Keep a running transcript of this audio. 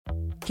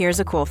Here's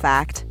a cool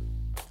fact.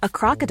 A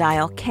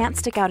crocodile can't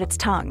stick out its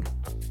tongue.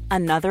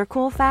 Another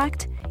cool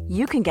fact,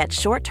 you can get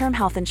short-term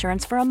health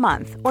insurance for a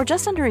month or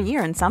just under a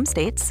year in some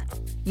states.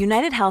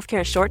 United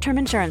Healthcare short-term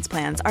insurance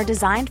plans are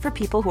designed for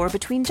people who are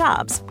between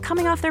jobs,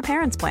 coming off their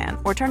parents' plan,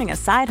 or turning a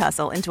side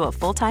hustle into a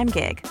full-time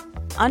gig.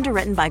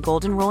 Underwritten by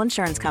Golden Rule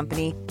Insurance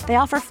Company, they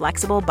offer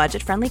flexible,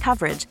 budget-friendly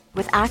coverage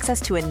with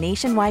access to a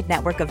nationwide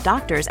network of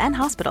doctors and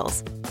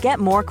hospitals. Get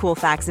more cool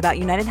facts about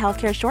United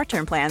Healthcare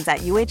short-term plans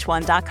at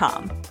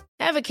uh1.com.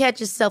 Ever catch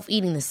yourself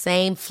eating the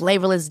same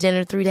flavorless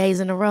dinner 3 days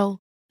in a row?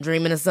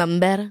 Dreaming of something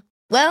better?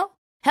 Well,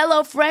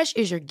 HelloFresh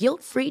is your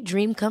guilt-free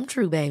dream come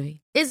true, baby.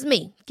 It's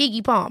me,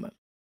 Keke Palmer.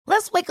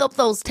 Let's wake up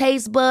those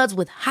taste buds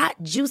with hot,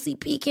 juicy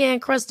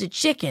pecan-crusted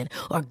chicken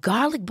or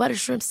garlic butter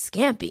shrimp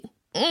scampi.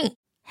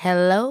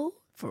 Hello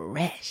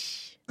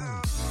Fresh.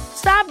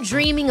 Stop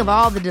dreaming of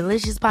all the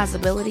delicious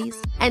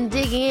possibilities and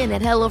dig in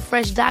at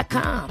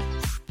HelloFresh.com.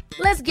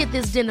 Let's get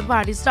this dinner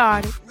party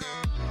started.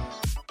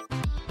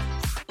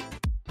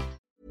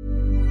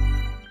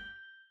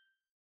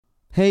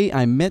 Hey,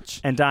 I'm Mitch.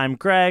 And I'm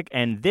Greg,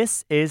 and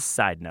this is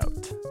Side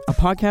Note, a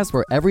podcast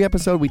where every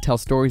episode we tell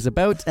stories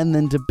about and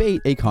then debate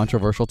a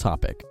controversial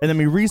topic. And then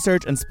we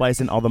research and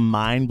splice in all the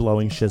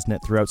mind-blowing shiznit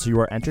throughout so you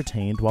are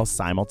entertained while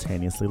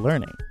simultaneously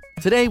learning.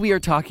 Today we are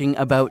talking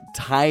about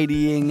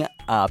tidying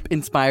up,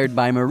 inspired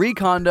by Marie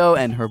Kondo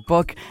and her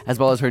book, as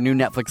well as her new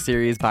Netflix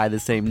series by the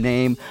same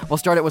name. We'll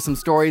start it with some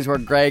stories where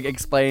Greg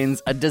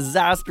explains a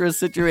disastrous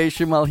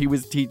situation while he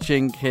was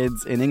teaching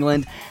kids in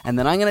England, and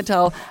then I'm going to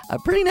tell a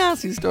pretty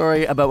nasty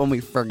story about when we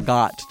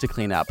forgot to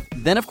clean up.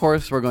 Then, of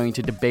course, we're going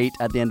to debate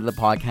at the end of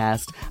the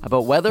podcast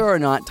about whether or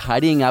not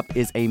tidying up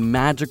is a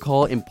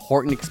magical,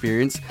 important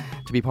experience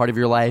to be part of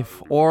your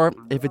life, or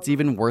if it's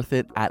even worth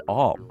it at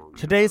all.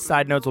 Today's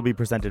Side Notes will be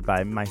presented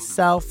by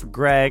myself,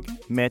 Greg,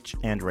 Mitch,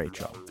 and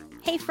Rachel.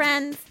 Hey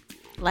friends,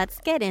 let's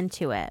get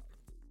into it.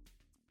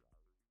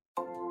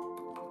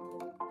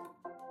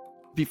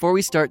 Before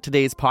we start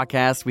today's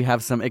podcast, we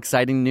have some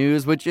exciting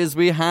news, which is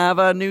we have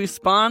a new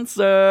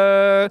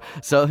sponsor.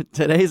 So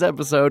today's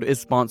episode is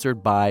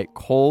sponsored by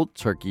Cold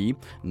Turkey,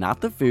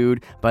 not the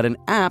food, but an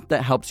app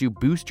that helps you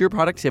boost your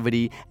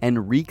productivity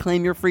and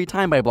reclaim your free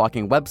time by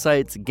blocking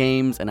websites,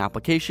 games, and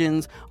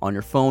applications on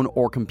your phone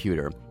or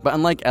computer. But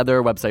unlike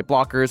other website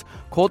blockers,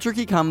 Cold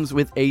Turkey comes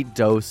with a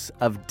dose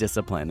of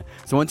discipline.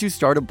 So once you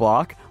start a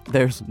block,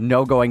 there's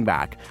no going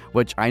back,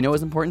 which I know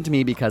is important to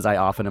me because I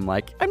often am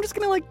like, I'm just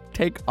going to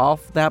take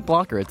off that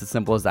blocker. It's as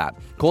simple as that.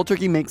 Cold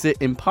Turkey makes it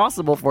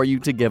impossible for you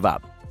to give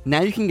up.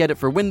 Now you can get it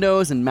for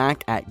Windows and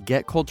Mac at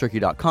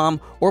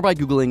getcoldturkey.com or by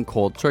Googling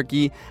Cold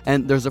Turkey,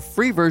 and there's a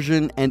free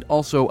version and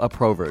also a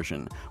pro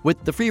version.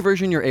 With the free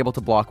version, you're able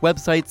to block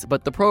websites,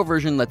 but the pro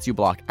version lets you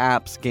block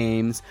apps,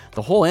 games,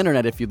 the whole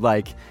internet if you'd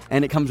like,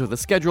 and it comes with a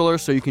scheduler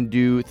so you can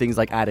do things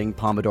like adding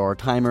Pomodoro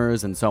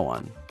timers and so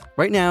on.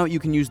 Right now, you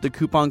can use the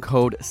coupon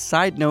code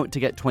SIDENOTE to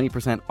get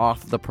 20%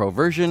 off the pro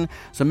version,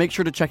 so make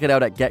sure to check it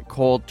out at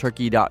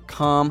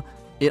getcoldturkey.com.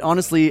 It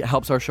honestly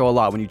helps our show a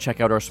lot when you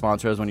check out our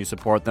sponsors, when you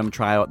support them,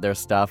 try out their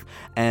stuff,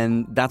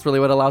 and that's really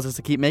what allows us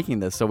to keep making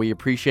this. So we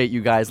appreciate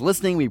you guys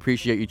listening, we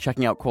appreciate you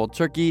checking out Cold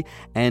Turkey,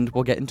 and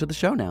we'll get into the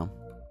show now.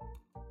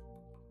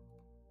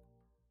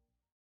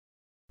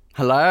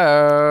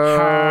 Hello!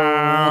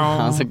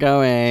 How's it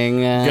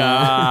going?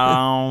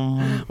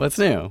 What's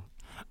new?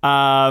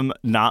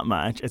 Not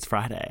much. It's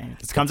Friday.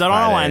 This comes out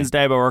on a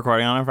Wednesday, but we're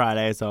recording on a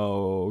Friday,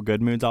 so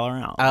good moods all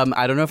around.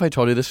 I don't know if I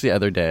told you this the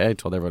other day. I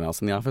told everyone else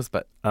in the office,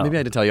 but maybe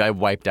I did tell you. I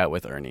wiped out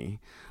with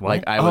Ernie.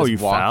 What? I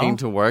was walking fell?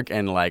 to work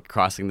and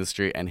crossing the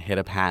street and hit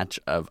a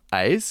patch of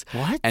ice.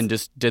 What? And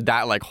just did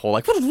that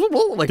whole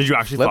Did you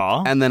actually flip,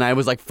 fall? And then I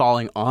was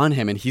falling on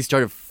him, and he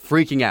started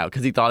freaking out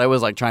because he thought I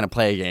was trying to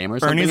play a game or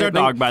something. Ernie's our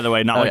dog, by the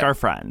way, not yeah. our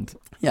friend.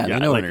 Yeah, they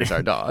know Ernie's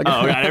our dog. Oh,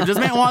 God. I just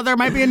meant, there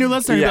might be a new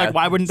listener. Yeah.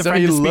 Why wouldn't the so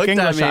friend he just speak looked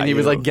English at me and he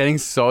was you? getting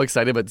so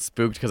excited but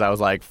spooked because I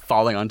was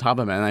falling on top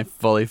of him and I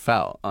fully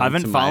fell. I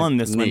haven't fallen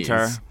this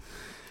winter.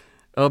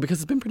 Oh, because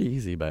it's been pretty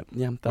easy, but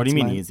yeah. What do you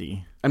mean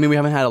easy? I mean, we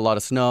haven't had a lot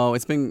of snow.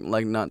 It's been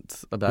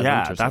not a bad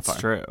winter so far. Yeah, that's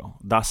true.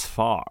 Thus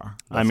far.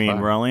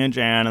 We're only in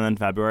Jan, and then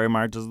February,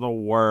 March is the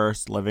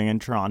worst. Living in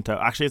Toronto.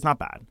 Actually, it's not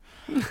bad.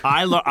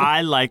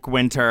 I like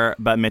winter,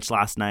 but Mitch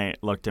last night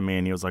looked at me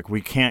and he was like,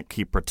 we can't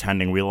keep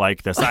pretending we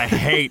like this. I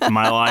hate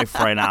my life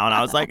right now. And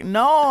I was like,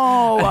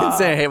 no. I didn't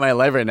say I hate my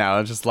life right now.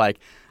 It's just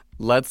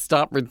let's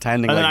stop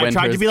pretending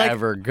winter's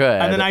ever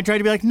good. And then I tried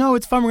to be like, no,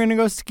 it's fun. We're going to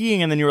go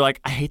skiing. And then you were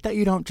like, I hate that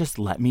you don't just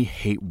let me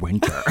hate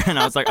winter. And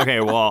I was like, okay,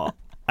 well,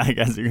 I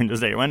guess you can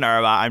just hate winter,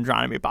 but I'm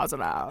trying to be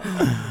positive.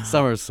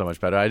 Summer's so much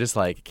better. I just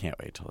can't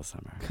wait till the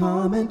summer.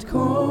 Comment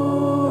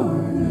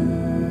Corner.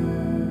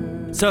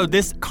 So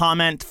this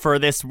comment for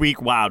this week,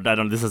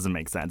 this doesn't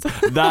make sense.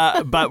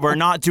 But we're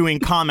not doing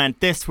comment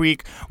this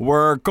week.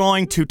 We're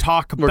going to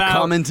talk about... We're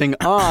commenting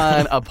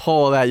on a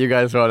poll that you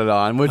guys voted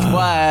on, which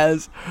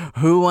was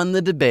who won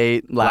the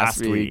debate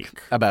last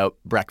week about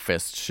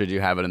breakfast. Should you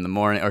have it in the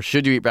morning, or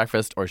should you eat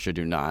breakfast, or should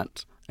you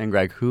not? And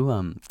Greg, who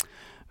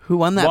Who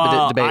won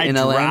that debate in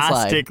a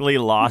landslide? I drastically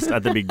lost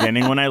at the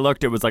beginning. When I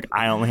looked, it was like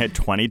I only had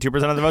 22%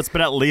 of the votes,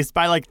 but at least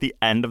by like the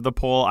end of the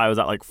poll, I was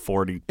at like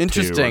 42.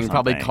 Interesting.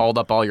 Probably called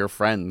up all your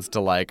friends to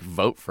like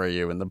vote for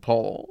you in the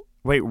poll.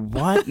 Wait,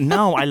 what?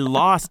 No, I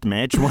lost,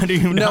 Mitch. What do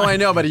you know? No, I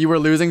know, but you were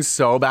losing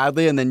so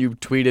badly, and then you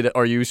tweeted it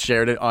or you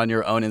shared it on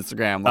your own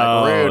Instagram,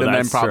 like rude, and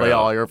then probably true.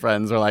 all your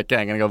friends were like,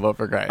 "Okay, I'm gonna go vote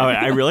for Greg." Oh,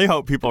 I really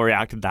hope people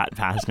reacted that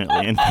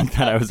passionately and think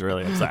that I was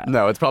really upset.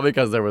 No, it's probably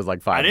because there was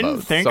like 5 votes. I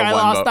didn't think I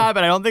lost that,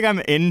 but I don't think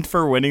I'm in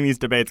for winning these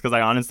debates because I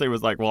honestly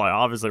was like, well, I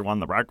obviously won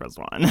the breakfast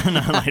one, and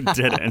I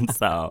didn't.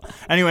 So,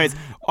 anyways,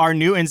 our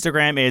new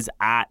Instagram is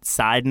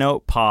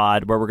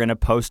 @SideNotePod, where we're gonna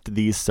post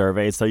these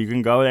surveys, so you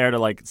can go there to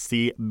like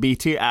see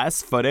BTS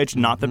footage,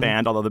 not the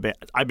band, although the band,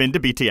 I'm into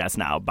BTS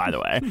now, by the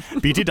way.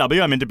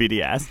 BTW, I'm into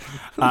BTS.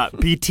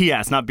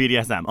 BTS, not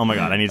BDSM. Oh my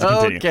God, I need to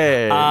continue.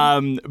 Okay.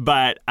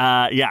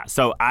 Yeah,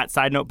 so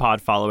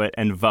 @SideNotePod, follow it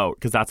and vote,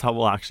 because that's how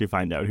we'll actually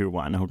find out who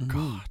won. Oh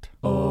God.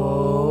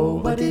 Oh,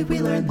 what did we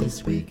learn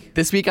this week?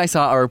 This week I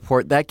saw a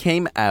report that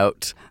came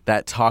out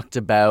that talked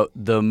about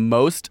the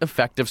most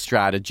effective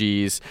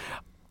strategies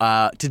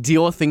to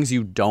deal with things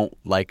you don't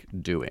like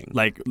doing.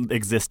 Like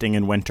existing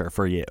in winter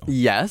for you.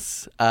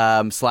 Yes. /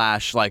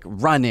 like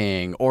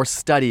running or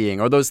studying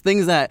or those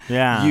things that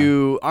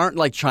you aren't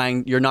like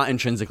trying, you're not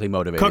intrinsically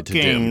motivated to do.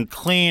 Cooking,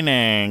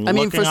 cleaning. I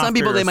mean, for some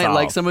people, they might yourself.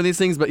 like some of these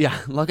things, but yeah,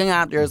 looking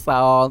after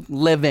yourself,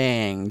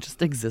 living,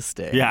 just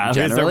existing. Yeah,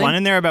 generally. is there one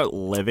in there about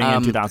living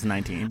in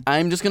 2019?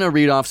 I'm just going to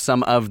read off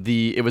some of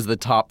it was the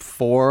top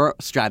 4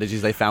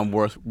 strategies they found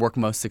work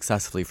most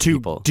successfully for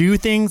people. To do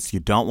things you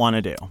don't want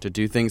to do. To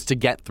do things, to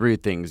get through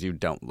things you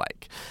don't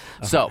like.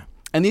 Okay. So,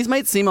 and these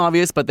might seem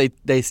obvious, but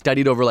they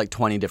studied over like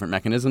 20 different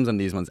mechanisms, and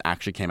these ones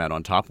actually came out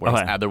on top,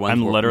 whereas other ones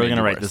I'm were literally going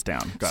to write worse. this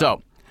down.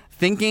 So,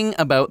 thinking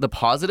about the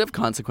positive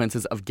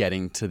consequences of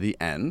getting to the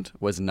end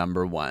was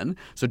number 1.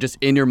 So just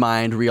in your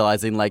mind,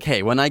 realizing like,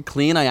 hey, when I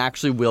clean, I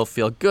actually will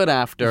feel good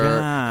after.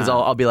 Because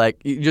I'll be like,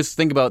 you just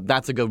think about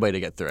that's a good way to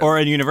get through it. Or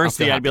in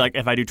university, I'd be like,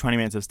 if I do 20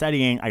 minutes of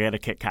studying, I get a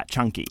Kit Kat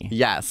Chunky.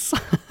 Yes.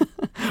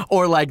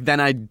 Or like, then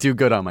I do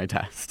good on my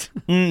test.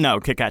 No,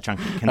 Kit Kat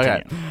Chunky.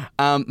 Continue.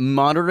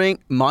 Okay.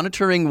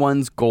 Monitoring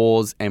one's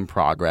goals and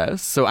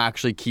progress. So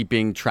actually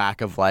keeping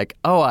track of like,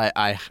 oh,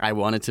 I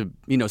wanted to,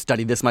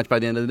 study this much by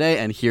the end of the day,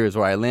 and here's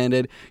where I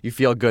landed. You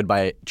feel good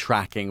by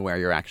tracking where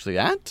you're actually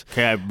at.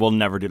 Okay, I will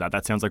never do that.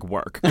 That sounds like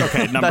work.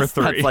 Okay, number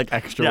 3. That's like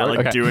extra work.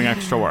 Yeah, like doing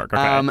extra work.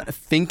 Okay.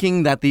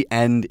 Thinking that the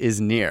end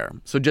is near.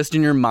 So just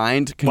in your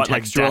mind,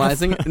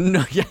 contextualizing.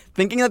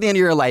 Thinking that the end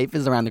of your life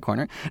is around the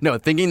corner. No,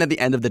 thinking that the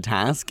end of the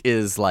task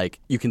is like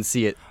you can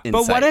see it in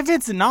But sight. what if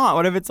it's not?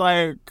 What if it's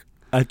like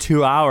a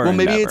 2-hour Well,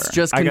 maybe endeavor? it's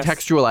just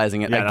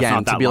contextualizing it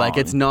again to be like,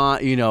 it's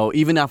not,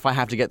 even if I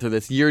have to get through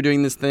this year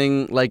doing this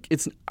thing, like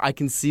I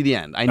can see the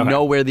end. I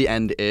know where the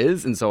end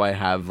is, and so I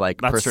have like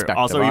perspective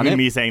true. Also, on even it.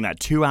 me saying that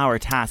 2-hour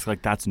task,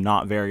 like that's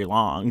not very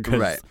long.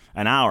 Right.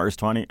 An hour is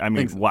 20. I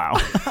mean, wow.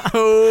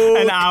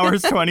 An hour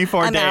is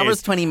 24 days. An hour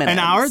is 20 minutes. An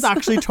hour is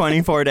actually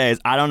 24 days.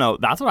 I don't know.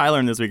 That's what I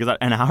learned this week, is that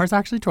an hour is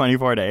actually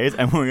 24 days,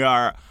 and we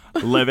are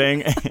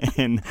living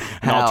in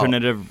an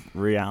alternative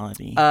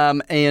reality.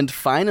 And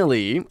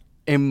finally,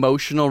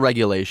 emotional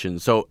regulation.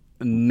 So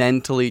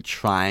mentally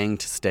trying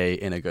to stay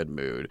in a good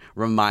mood,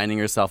 reminding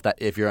yourself that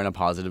if you're in a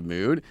positive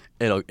mood,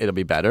 it'll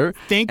be better.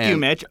 Thank you,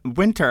 Mitch.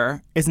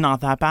 Winter is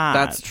not that bad.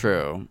 That's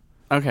true.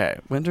 Okay,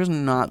 winter's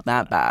not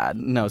that bad.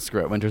 No,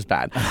 screw it. Winter's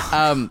bad.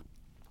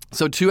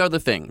 So 2 other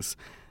things.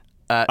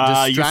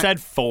 You said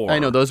 4. I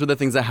know, those were the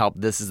things that help.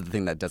 This is the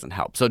thing that doesn't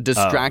help. So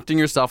distracting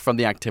yourself from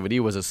the activity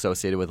was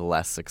associated with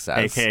less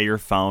success. AKA your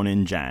phone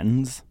in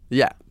gens.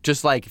 Yeah,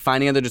 just like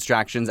finding other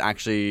distractions,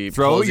 actually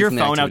throw your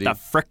phone out activity. the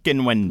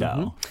frickin'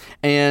 window.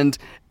 And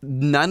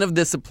none of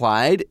this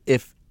applied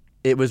if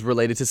it was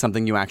related to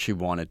something you actually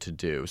wanted to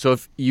do. So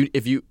if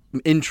you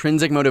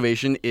intrinsic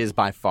motivation is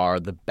by far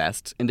the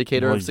best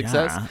indicator of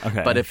success. Yeah.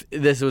 Okay. But if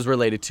this was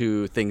related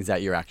to things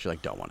that you actually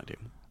don't want to do.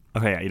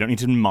 Okay, yeah, you don't need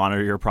to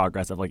monitor your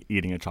progress of like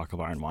eating a chocolate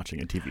bar and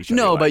watching a TV show.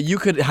 No, but you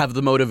could have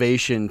the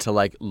motivation to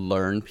like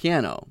learn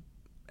piano.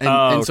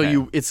 And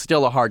so it's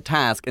still a hard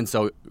task, and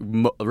so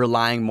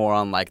relying more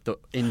on like the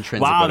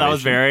intrinsic motivation. That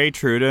was very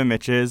true to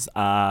Mitch's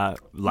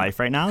life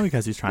right now,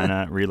 because he's trying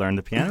to relearn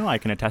the piano. I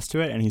can attest to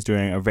it, and he's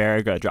doing a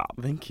very good job.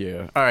 Thank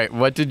you. All right,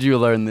 what did you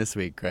learn this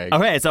week, Greg?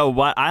 Okay, so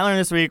what I learned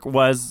this week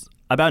was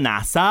about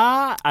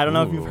NASA. I don't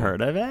know if you've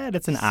heard of it.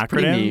 It's an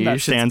acronym that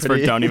stands for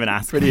Don't Even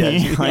Ask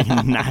Me, like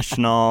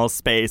National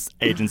Space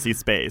Agency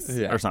Space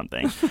or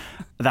something.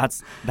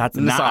 That's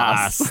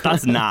NAS.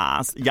 That's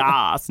NAS.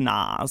 Yes,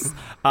 NAS.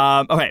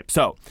 Okay,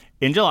 so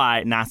in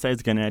July, NASA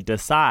is going to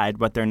decide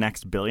what their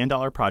next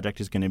billion-dollar project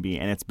is going to be,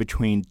 and it's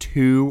between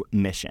 2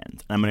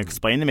 missions. And I'm going to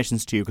explain the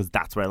missions to you because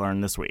that's what I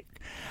learned this week.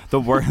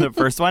 The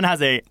first one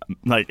has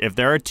if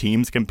there are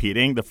teams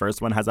competing, the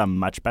first one has a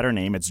much better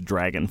name. It's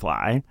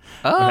Dragonfly.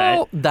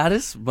 Oh, that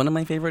is one of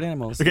my favorite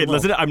animals. Okay,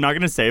 listen, I'm not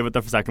going to say what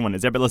the second one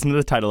is yet, but listen to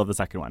the title of the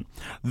second one.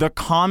 The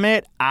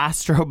Comet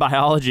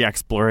Astrobiology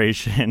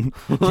Exploration.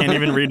 Can't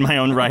even read my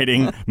own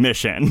writing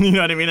mission. You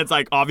know what I mean? It's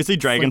like, obviously,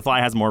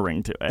 Dragonfly has more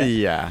ring to it.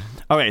 Yeah.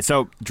 Okay,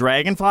 so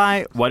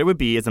Dragonfly, what it would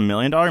be is $1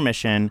 million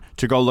mission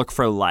to go look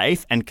for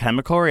life and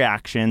chemical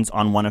reactions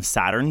on one of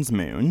Saturn's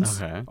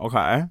moons. Okay.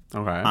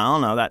 I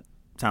don't know. That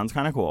sounds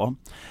kind of cool.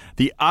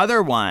 The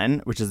other one,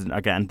 which is,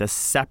 again, the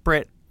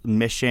separate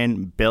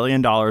mission, $1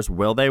 billion,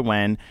 will they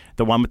win?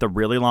 The one with the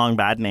really long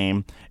bad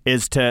name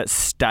is to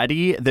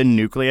study the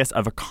nucleus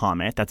of a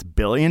comet that's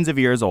billions of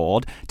years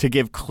old to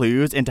give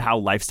clues into how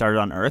life started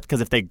on Earth.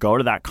 Because if they go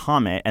to that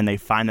comet and they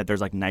find that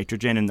there's like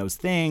nitrogen and those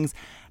things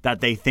that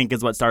they think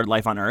is what started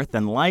life on Earth,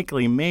 then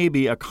likely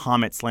maybe a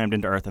comet slammed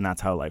into Earth and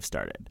that's how life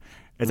started.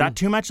 Is that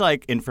too much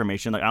like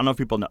information? Like, I don't know if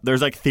people know.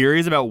 There's like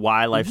theories about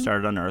why life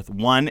started on Earth.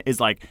 One is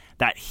like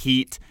that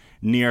heat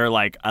near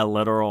like a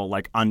literal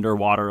like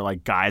underwater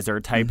like geyser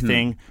type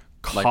thing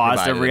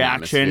caused a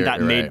reaction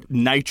that made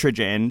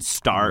nitrogen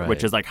start,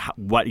 which is like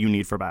what you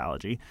need for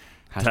biology.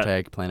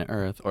 Hashtag Planet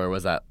Earth, or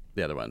was that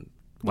the other one?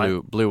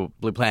 Blue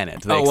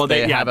Planet.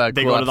 They have a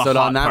they cool go to the episode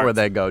hot on that parts. where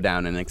they go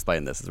down and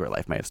explain this is where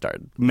life may have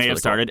started. Cool.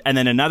 And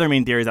then another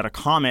main theory is that a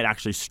comet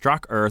actually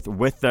struck Earth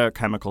with the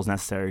chemicals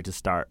necessary to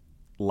start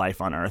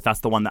life on Earth. That's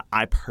the one that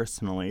I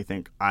personally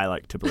think I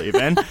like to believe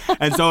in.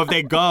 And so if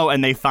they go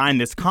and they find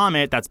this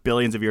comet that's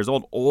billions of years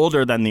old,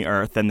 older than the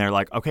Earth, then they're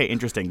like, okay,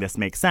 interesting. This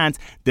makes sense.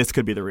 This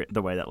could be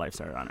the way that life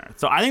started on Earth.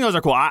 So I think those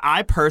are cool.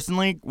 I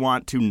personally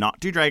want to not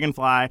do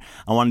Dragonfly. I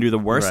want to do the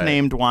worst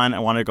named one. I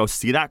want to go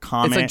see that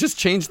comet. It's like, just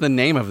change the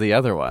name of the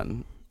other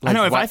one. Like, I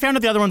know, if I found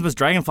out the other one was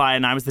Dragonfly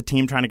and I was the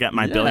team trying to get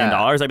my $1 billion,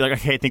 I'd be like,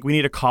 okay, I think we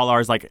need to call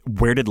ours, like,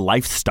 where did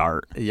life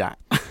start? Yeah.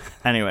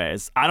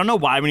 Anyways, I don't know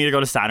why we need to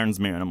go to Saturn's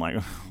moon. I'm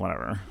like,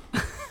 whatever.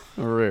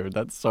 Rude.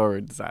 That's so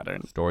rude,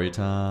 Saturn. Story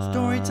time.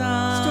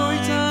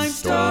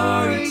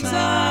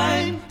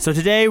 So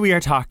today we are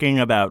talking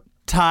about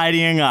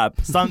tidying up,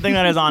 something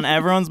that is on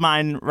everyone's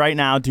mind right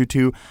now due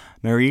to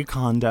Marie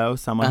Kondo,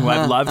 someone who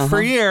I've loved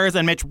for years,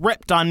 and Mitch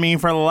ripped on me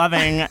for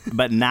loving,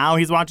 but now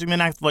he's watching the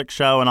Netflix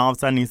show and all of a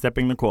sudden he's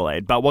sipping the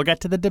Kool-Aid. But we'll get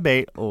to the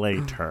debate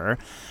later.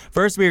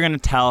 First, we're going to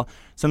tell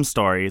some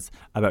stories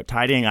about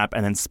tidying up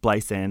and then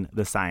splice in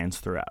the science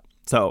throughout.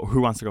 So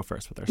who wants to go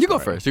first with their story? You go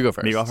first. Me go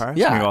first?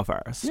 Yeah. Me go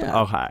first. Yeah.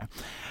 Okay.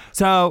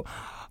 So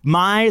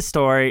my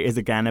story is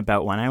again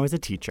about when I was a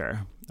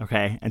teacher.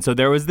 Okay. And so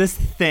there was this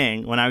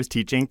thing when I was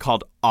teaching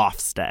called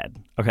Ofsted.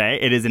 Okay.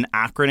 It is an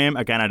acronym.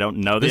 Again, I don't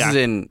know the This is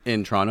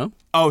in Toronto?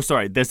 Oh,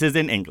 sorry. This is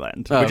in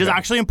England, which is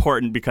actually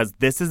important because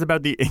this is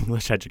about the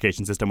English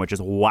education system, which is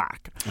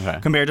whack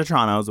compared to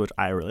Toronto's, which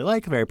I really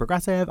like. Very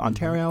progressive.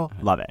 Ontario.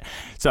 Love it.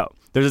 So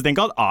there's this thing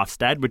called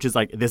Ofsted, which is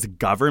like this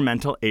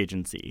governmental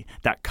agency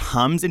that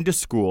comes into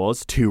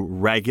schools to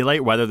regulate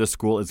whether the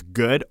school is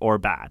good or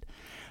bad.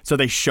 So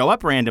they show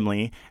up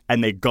randomly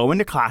and they go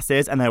into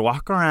classes and they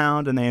walk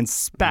around and they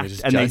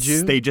inspect and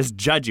they just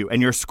judge you.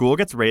 And your school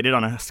gets rated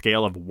on a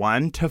scale of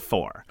 1 to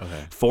 4.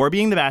 Okay. 4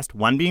 being the best,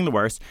 1 being the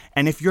worst.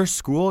 And if your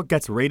school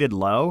gets rated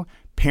low,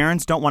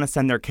 parents don't want to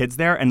send their kids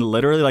there, and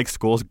literally, like,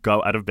 schools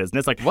go out of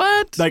business. Like,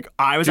 what? Like,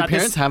 I was Do at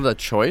parents have the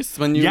choice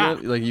when you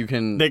like you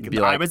can be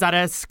like... I was at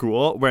a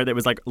school where it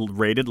was like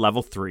rated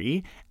level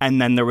 3,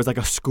 and then there was like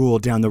a school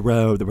down the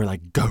road where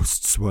like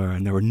ghosts were,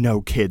 and there were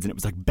no kids, and it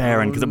was like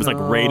barren because it was like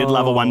rated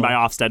level 1 by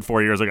Ofsted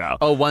 4 years ago.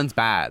 Oh, 1's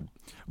bad.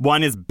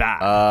 1 is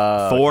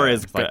bad. 4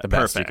 is it's like the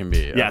best perfect. You can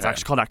be. Yeah, it's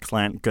actually called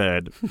excellent,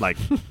 good, like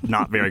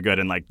not very good,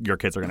 and like your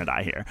kids are gonna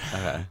die here.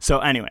 Okay. So,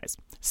 anyways,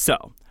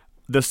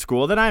 the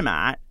school that I'm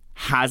at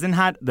hasn't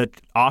had the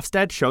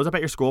Ofsted shows up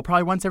at your school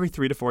probably once every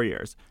 3 to 4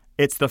 years.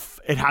 It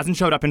hasn't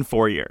showed up in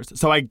 4 years.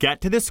 So I get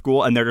to this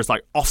school and they're just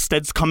like,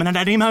 Ofsted's coming at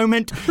any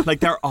moment.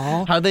 Like they're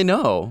all... How'd they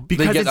know?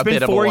 Because it's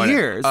been 4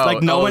 years.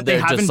 They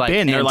haven't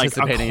been. They're like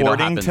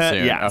according to...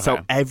 Soon. Yeah. Okay. So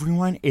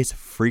everyone is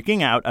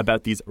freaking out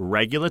about these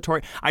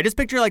regulatory... I just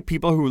picture like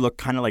people who look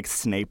kind of like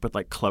Snape with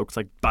like cloaks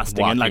like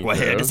busting in like, we're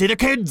here to see the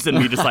kids. And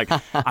we just like...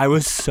 I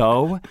was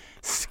so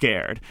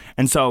scared.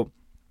 And so...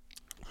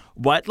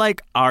 what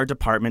like our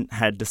department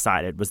had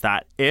decided was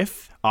that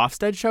if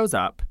Ofsted shows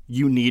up,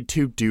 you need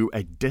to do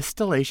a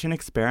distillation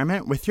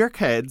experiment with your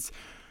kids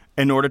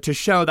in order to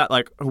show that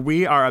like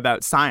we are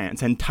about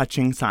science and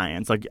touching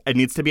science. Like it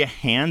needs to be a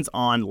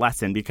hands-on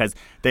lesson because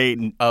they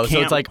can't...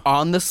 so it's like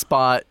on the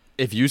spot.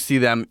 If you see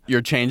them,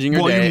 you're changing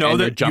your day and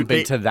you're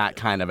jumping to that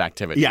kind of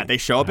activity. Yeah, they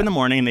show up in the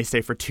morning and they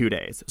stay for 2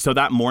 days. So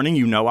that morning,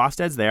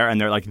 Ofsted's there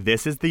and they're like,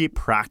 this is the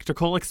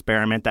practical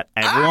experiment that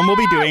everyone will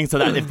be doing so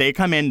that if they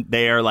come in,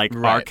 they are like,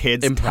 our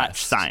kids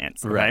touch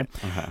science. Right?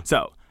 Okay.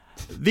 So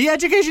The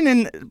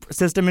education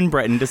system in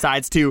Britain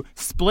decides to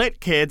split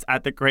kids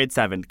at the grade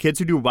 7. Kids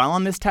who do well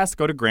on this test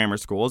go to grammar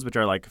schools, which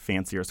are like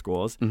fancier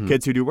schools. Mm-hmm.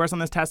 Kids who do worse on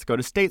this test go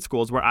to state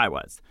schools, where I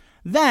was.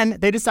 Then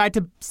they decide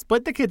to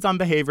split the kids on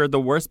behavior. The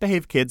worst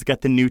behaved kids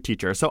get the new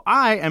teacher. So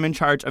I am in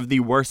charge of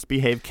the worst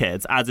behaved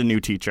kids as a new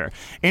teacher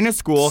in a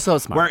school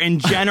where in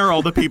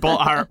general the people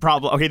are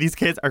okay, these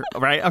kids are,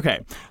 right? Okay.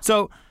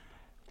 So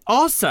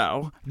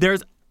also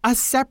there's a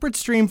separate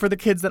stream for the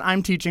kids that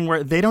I'm teaching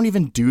where they don't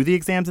even do the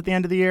exams at the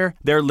end of the year.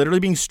 They're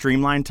literally being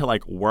streamlined to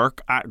like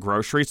work at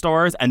grocery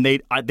stores, and they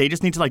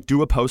just need to like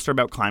do a poster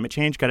about climate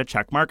change, get a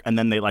check mark, and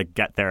then they like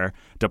get their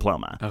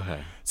diploma.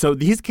 Okay. So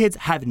these kids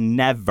have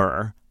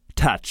never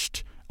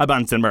touched a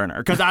Bunsen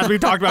burner, because as we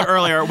talked about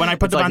earlier, when I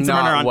put the Bunsen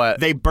burner on,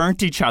 they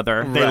burnt each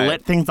other. They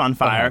lit things on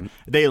fire.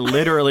 They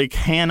literally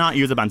cannot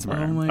use a Bunsen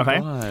burner. Oh my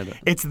God.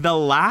 It's the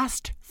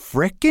last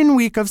frickin'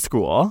 week of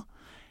school.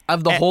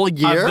 Of the whole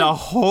year? Of the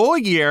whole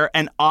year,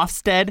 and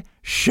Ofsted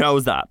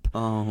shows up.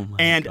 Oh, my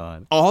and God.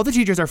 And all the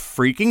teachers are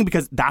freaking,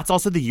 because that's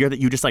also the year that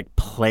you just, like,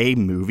 play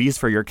movies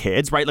for your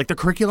kids, right? Like, the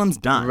curriculum's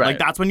done. Right. Like,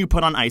 that's when you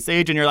put on Ice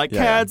Age, and you're like,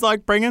 kids,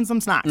 like, bring in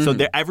some snacks. Mm-hmm.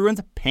 So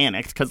everyone's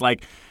panicked, because,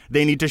 like,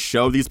 they need to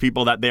show these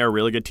people that they are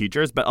really good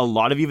teachers, but a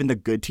lot of even the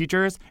good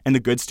teachers and the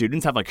good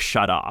students have, like,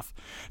 shut off.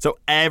 So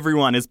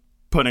everyone is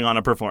putting on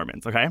a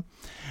performance, okay?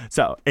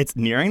 So it's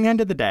nearing the end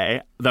of the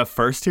day. The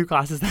first 2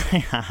 classes that I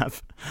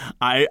have,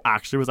 I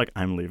actually was like,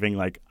 I'm leaving.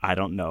 Like, I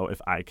don't know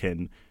if I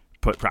can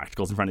put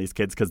practicals in front of these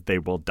kids because they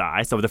will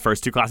die. So the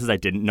first 2 classes I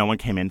didn't. No one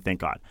came in,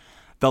 thank God.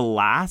 The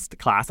last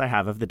class I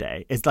have of the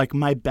day is like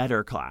my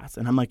better class.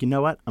 And I'm like, you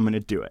know what? I'm going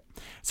to do it.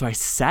 So I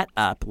set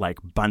up like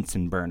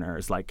Bunsen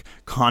burners, like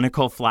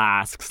conical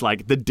flasks,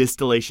 like the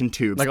distillation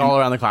tubes. Like all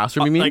around the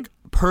classroom, you mean? Like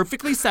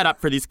perfectly set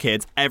up for these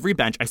kids. Every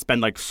bench, I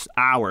spend like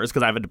hours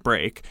because I have a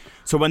break.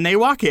 So when they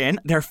walk in,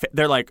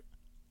 they're like,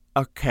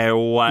 okay,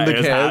 what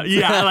is happening?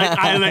 Yeah,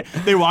 like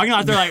they walk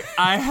in, they're like,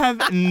 I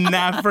have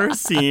never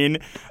seen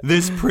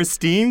this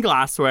pristine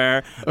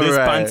glassware, this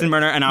Bunsen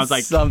burner, and I was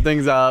like,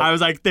 something's up. I was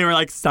like, they were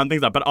like,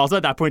 something's up. But also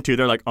at that point too,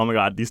 they're like, oh my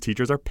God, these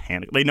teachers are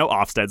panicking. They know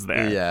Ofsted's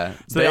there. Yeah.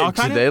 So they all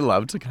kind of, they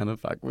love to kind of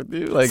fuck with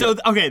you. Like, so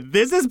okay,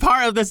 this is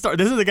part of the story.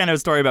 This is again a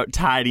story about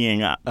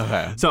tidying up.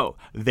 Okay. So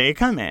they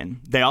come in,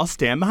 they all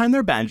stand behind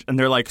their bench, and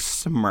they're like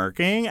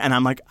smirking, and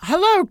I'm like,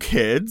 hello,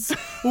 kids,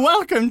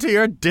 welcome to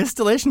your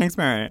distillation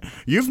experiment.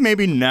 You've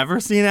maybe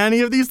never seen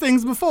any of these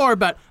things before,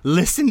 but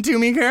listen to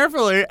me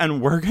carefully, and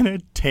we're gonna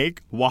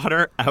take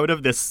water out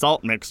of this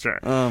salt mixture.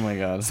 Oh my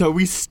God. So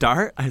we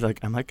start,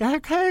 I'm like,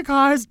 okay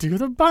guys, do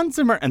the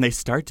Bunsen burner, and they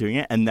start doing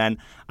it, and then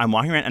I'm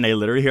walking around and I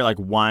literally hear like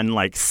one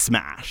like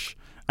smash.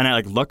 And I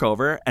like look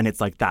over, and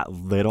it's like that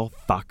little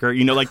fucker,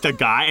 you know, like the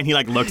guy, and he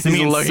like looks at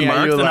me and smirks,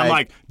 and I'm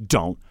like,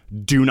 do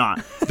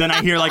not. Then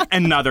I hear like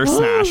another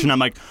smash, and I'm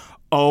like,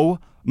 oh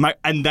my,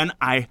 and then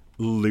I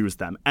lose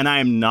them. And I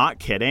am not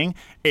kidding.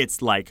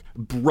 It's like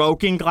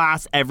broken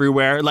glass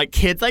everywhere. Like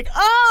kids like,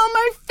 oh,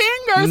 my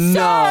fingers.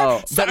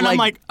 No. So, and like, I'm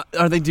like,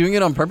 are they doing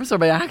it on purpose or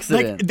by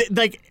accident?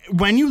 Like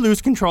when you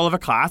lose control of a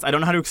class, I don't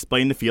know how to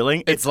explain the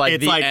feeling. It's like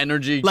the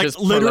energy like just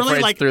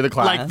literally like through the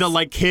class. Like the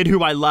like kid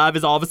who I love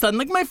is all of a sudden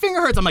like, my finger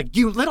hurts. I'm like,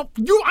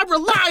 I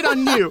relied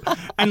on you.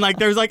 And like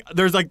there's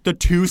the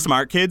 2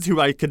 smart kids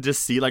who I could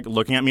just see like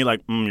looking at me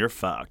like, you're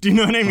fucked. You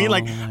know what I mean?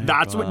 Like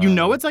that's what, you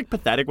know, it's like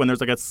pathetic when there's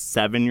like a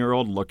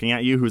 7-year-old looking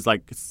at you who's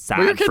like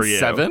sad for you.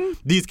 7?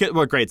 These kids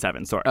were grade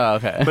 7, sorry. Oh,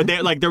 okay. But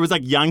they like there was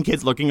like young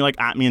kids looking like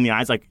at me in the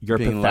eyes like, you're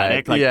being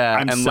pathetic. Like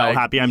I'm so like,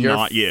 happy I'm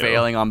not you. You're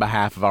failing on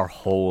behalf of our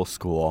whole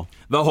school.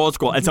 The whole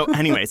school. And so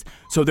anyways,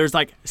 so there's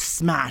like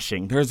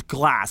smashing, there's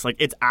glass. Like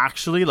it's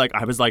actually like,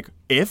 I was like,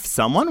 if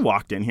someone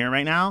walked in here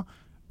right now,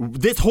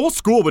 this whole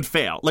school would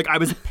fail. Like I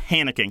was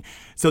panicking.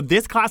 So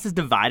this class is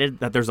divided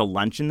that there's a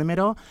lunch in the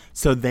middle.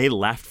 So they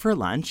left for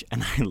lunch,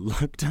 and I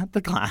looked at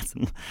the class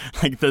and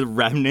like the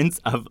remnants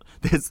of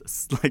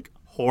this like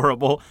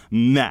horrible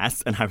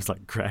mess, and I was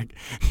like, Greg,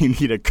 you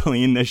need to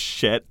clean this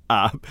shit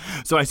up.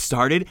 So I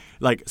started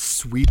like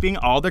sweeping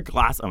all the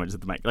glass. I'm gonna just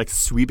hit the mic. Like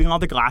sweeping all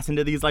the glass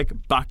into these like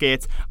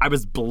buckets. I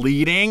was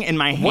bleeding in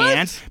my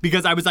hand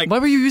because I was like, why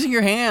were you using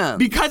your hand?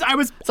 Because I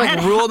was. It's like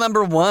rule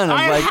number 1.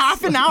 I had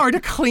half an hour to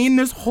clean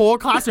this whole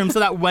classroom so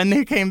that when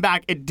they came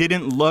back, it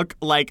didn't look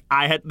like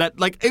I had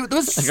that. Like it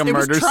was like a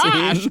murder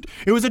scene.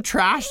 It was a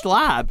trashed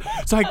lab.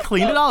 So I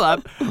cleaned it all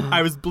up.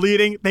 I was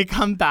bleeding. They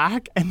come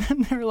back, and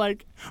then they're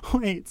like,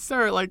 wait,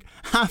 sir, like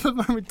half of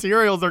our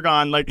materials are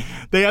gone. Like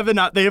they have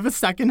a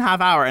second half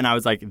hour. And I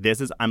was like,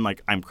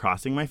 I'm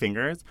crossing my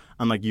fingers.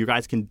 I'm like, you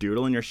guys can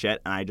doodle in your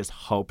shit. And I just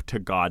hope to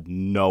God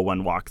no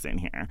one walks in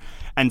here.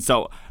 And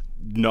so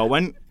no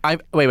one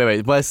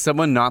Wait. Was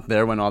someone not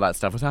there when all that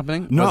stuff was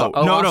happening? No,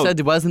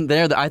 Ofsted wasn't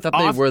there. I thought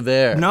they were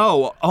there.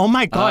 No. Oh,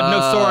 my God. No,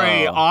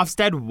 sorry.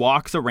 Ofsted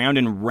walks around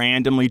and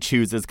randomly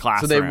chooses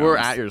classrooms. So they were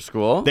at your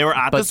school? They were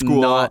at the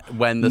school. Not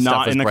when the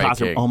stuff was in the breaking.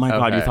 classroom. Oh, my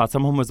God. You thought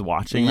someone was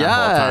watching that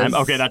whole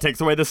time? Okay, that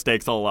takes away the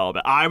stakes a little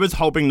bit. I was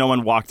hoping no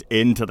one walked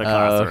into the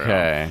classroom.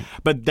 Okay.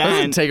 But then...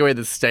 Doesn't take away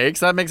the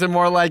stakes. That makes it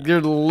more like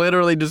you're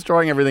literally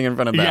destroying everything in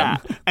front of them. Yeah.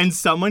 And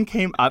someone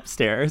came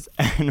upstairs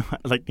and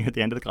like near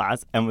the end of the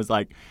class and was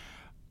like,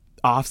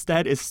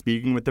 Ofsted is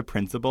speaking with the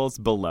principals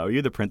below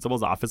you. The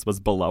principal's office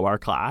was below our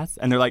class.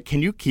 And they're like,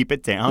 can you keep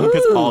it down?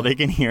 Because all they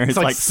can hear is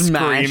like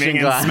screaming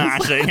and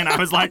smashing. And I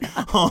was like,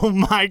 oh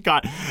my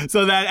God.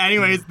 So then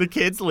anyways, the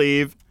kids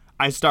leave.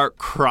 I start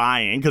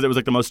crying because it was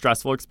like the most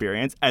stressful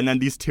experience. And then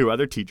these two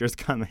other teachers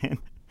come in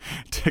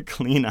to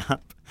clean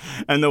up.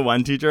 And the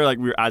one teacher, like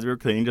as we were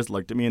cleaning, just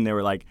looked at me and they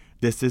were like,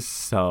 this is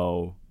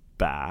so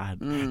bad.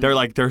 They're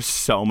like, there's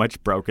so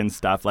much broken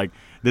stuff. Like,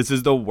 this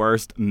is the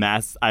worst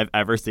mess I've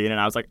ever seen. And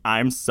I was like,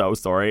 I'm so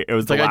sorry. It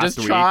was the last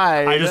week.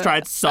 I just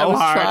tried so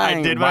hard.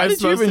 I did what I was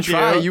supposed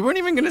to do. You weren't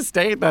even going to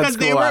stay at that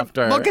school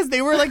after. Well, because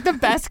they were like the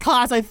best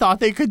class. I thought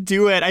they could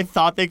do it.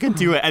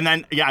 And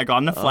then, I got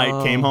on the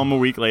flight, came home a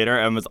week later,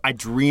 and I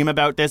dream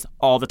about this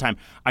all the time.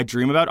 I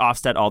dream about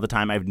Ofsted all the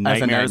time. I have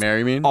nightmares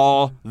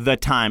all the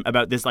time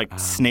about this, like,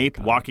 Snape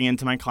walking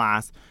into my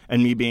class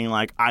and me being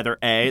like, either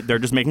A, they're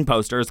just making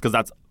posters because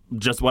that's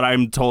just what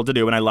I'm told to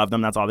do, and I love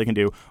them. That's all they can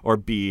do. Or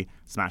B,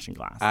 smashing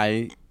glass.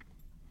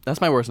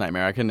 That's my worst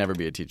nightmare. I could never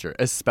be a teacher,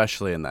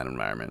 especially in that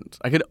environment.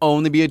 I could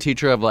only be a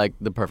teacher of like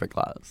the perfect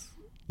class.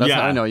 That's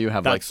how I know you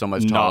have like so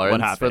much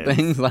tolerance for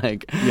things.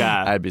 Like,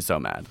 I'd be so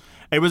mad.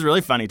 It was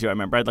really funny too. I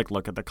remember I'd like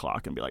look at the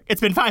clock and be like,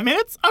 "It's been 5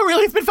 minutes? Oh,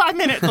 really? It's been 5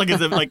 minutes?" Like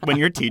as if like when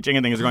you're teaching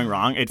and things are going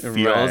wrong, it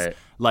feels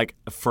like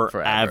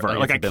forever.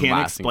 Like I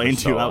can't explain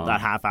to you how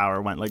that half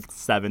hour went like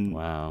 7.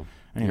 Wow.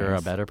 Anyways. You're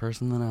a better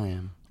person than I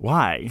am.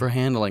 Why? For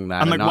handling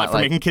that. I'm like, what, for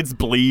making kids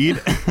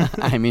bleed?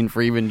 I mean,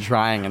 for even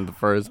trying in the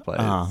first place.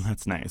 Oh,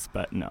 that's nice.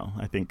 But no,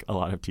 I think a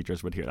lot of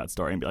teachers would hear that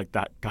story and be like,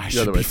 that guy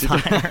should be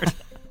fired.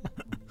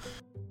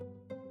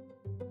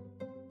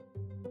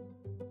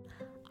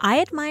 I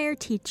admire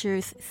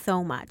teachers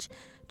so much.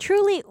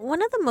 Truly,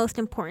 one of the most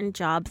important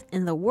jobs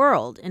in the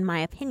world, in my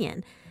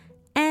opinion.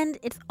 And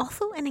it's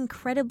also an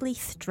incredibly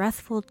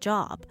stressful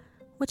job,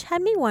 which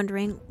had me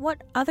wondering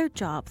what other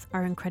jobs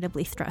are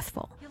incredibly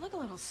stressful. You look a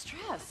little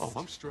stressed. Oh,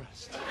 I'm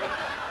stressed.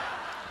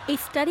 A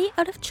study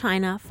out of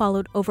China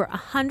followed over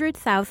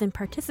 100,000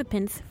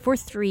 participants for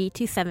 3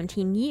 to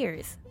 17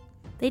 years.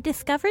 They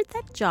discovered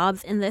that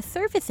jobs in the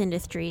service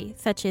industry,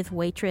 such as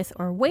waitress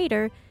or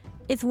waiter,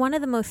 is one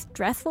of the most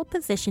stressful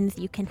positions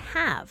you can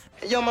have.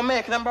 Hey, yo, my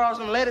man, can I borrow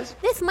some lettuce?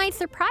 This might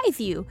surprise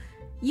you.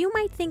 You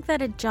might think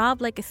that a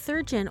job like a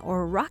surgeon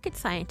or a rocket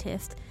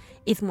scientist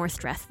is more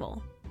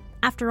stressful.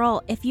 After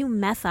all, if you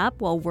mess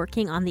up while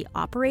working on the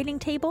operating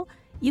table,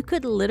 you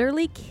could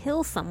literally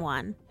kill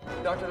someone.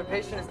 Doctor, the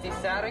patient is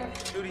desatting.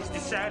 Dude, he's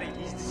desatting.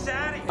 He's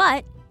desatting.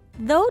 But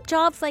though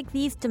jobs like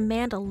these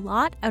demand a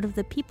lot out of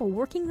the people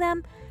working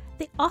them,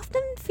 they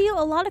often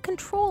feel a lot of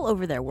control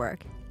over their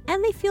work,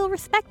 and they feel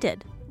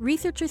respected.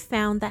 Researchers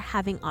found that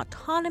having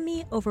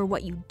autonomy over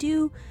what you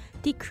do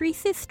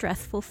decreases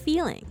stressful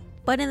feeling.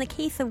 But in the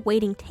case of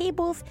waiting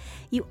tables,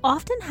 you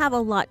often have a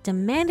lot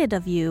demanded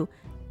of you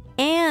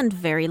and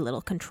very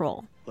little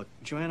control. Look,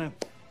 Joanna,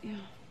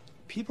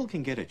 people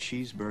can get a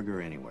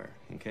cheeseburger anywhere,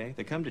 okay?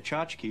 They come to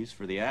Tchotchkes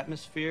for the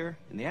atmosphere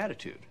and the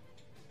attitude.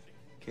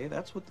 Okay,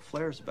 that's what the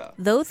flair's about.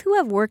 Those who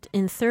have worked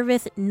in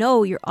service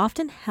know you're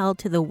often held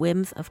to the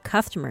whims of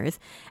customers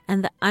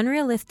and the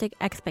unrealistic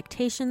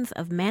expectations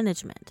of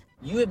management.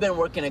 You have been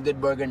working a Good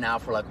Burger now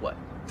for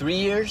 3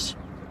 years?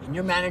 And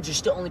your manager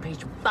still only pays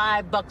you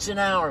 $5 an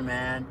hour,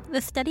 man.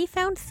 The study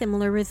found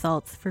similar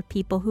results for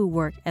people who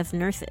work as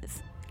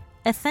nurses.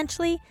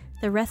 Essentially,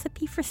 the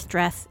recipe for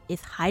stress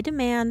is high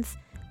demands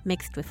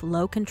mixed with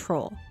low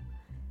control.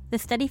 The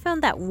study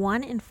found that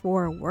 1 in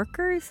 4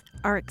 workers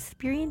are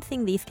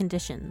experiencing these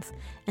conditions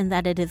and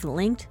that it is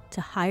linked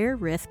to higher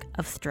risk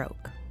of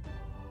stroke.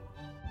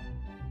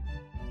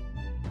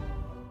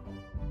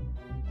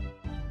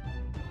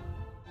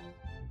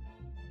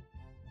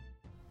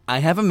 I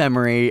have a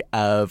memory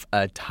of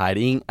a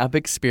tidying up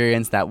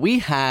experience that we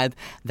had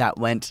that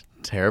went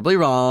terribly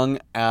wrong,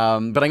 but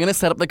I'm going to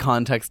set up the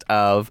context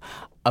of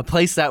a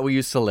place that we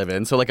used to live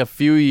in. So like a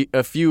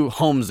few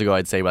homes ago,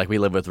 I'd say, like we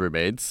lived with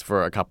roommates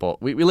for a couple.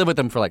 We lived with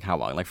them for how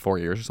long? 4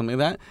 years or something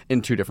like that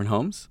in 2 different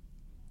homes.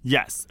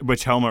 Yes.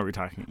 Which home are we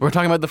talking about? We're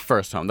talking about the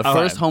first home. The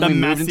first home we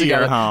moved in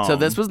together. Home. So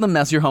this was the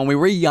messier home. We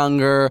were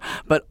younger,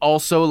 but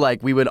also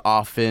we would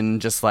often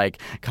just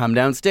come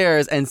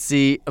downstairs and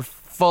see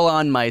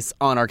full-on mice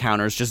on our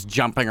counters just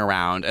jumping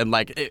around and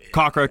like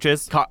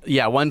cockroaches.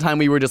 Yeah, one time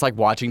we were just like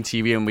watching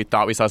TV and we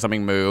thought we saw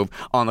something move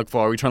on the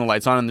floor. We turned the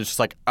lights on and there's just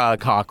like a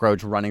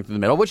cockroach running through the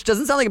middle, which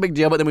doesn't sound like a big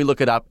deal, but then we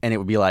look it up and it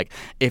would be like,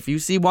 if you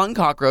see one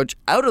cockroach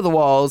out of the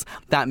walls,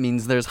 that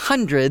means there's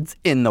hundreds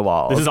in the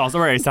walls. This is also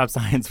where ASAP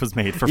Science was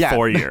made for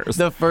 4 years.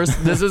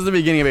 This was the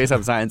beginning of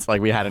ASAP Science. Like,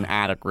 we had an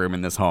attic room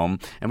in this home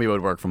and we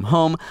would work from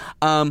home.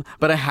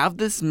 But I have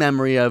this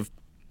memory of,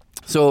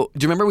 so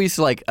do you remember we used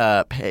to like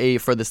pay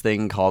for this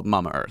thing called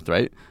Mama Earth,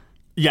 right?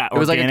 Yeah, it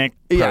was organic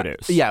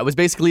produce. Yeah, it was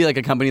basically like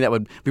a company that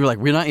we were like,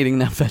 we're not eating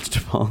enough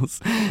vegetables.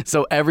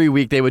 So every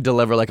week they would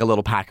deliver like a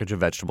little package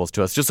of vegetables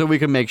to us just so we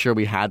could make sure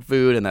we had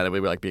food and that we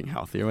were like being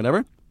healthy or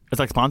whatever. It's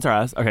like, sponsor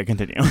us. Okay,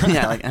 continue.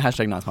 Yeah, like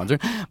hashtag not sponsor.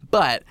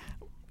 But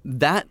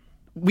that,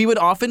 we would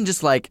often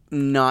just like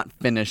not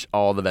finish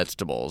all the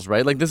vegetables,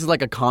 right? Like, this is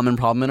like a common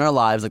problem in our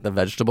lives. Like, the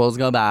vegetables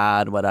go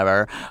bad,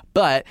 whatever.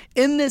 But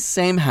in this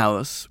same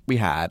house, we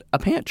had a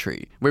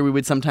pantry where we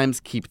would sometimes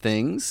keep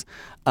things.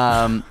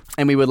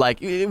 And we would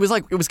like, it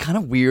was kind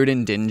of weird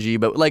and dingy,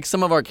 but like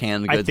some of our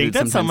canned goods. I think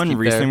that someone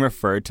recently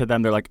referred to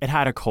them. They're like, it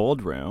had a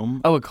cold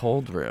room. Oh, a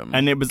cold room.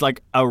 And it was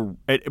like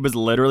it was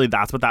literally,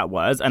 that's what that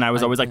was. And I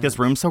was always like, this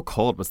room's so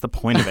cold. What's the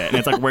point of it? And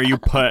it's like where you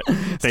put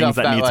things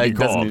that need to be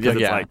cold because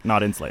it's like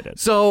not insulated.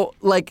 So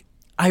like,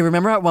 I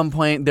remember at one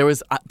point there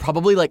was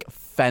probably like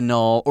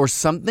fennel or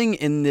something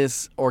in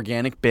this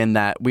organic bin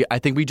that I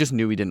think we just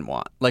knew we didn't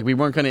want. Like, we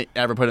weren't going to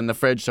ever put it in the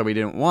fridge, so we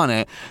didn't want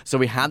it. So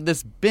we had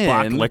this bin.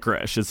 Black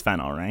licorice is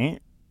fennel, right?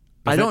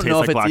 I don't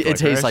know if it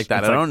tastes like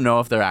that. I don't know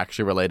if they're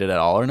actually related at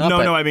all or not.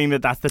 No, I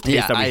mean that's the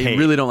taste that we hate. I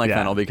really don't like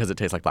fennel because it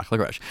tastes like black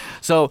licorice.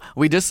 So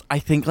we just, I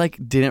think, like,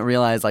 didn't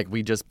realize, like,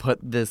 we just put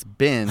this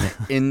bin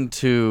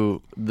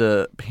into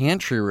the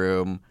pantry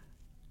room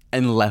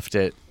and left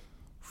it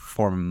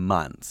for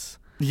months.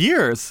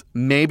 Years.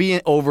 Maybe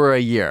over a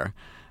year.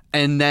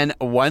 And then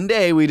one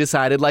day we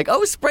decided, like,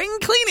 oh, spring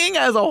cleaning.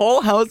 As a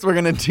whole house, we're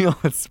going to deal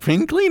with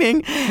spring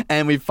cleaning.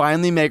 And we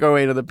finally make our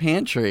way to the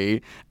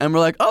pantry. And we're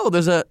like, oh,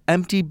 there's an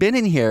empty bin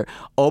in here.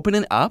 Open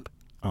it up.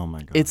 Oh, my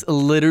God. It's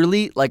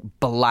literally like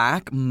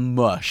black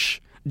mush.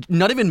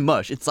 Not even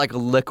mush. It's like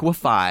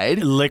liquefied.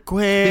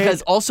 Liquid.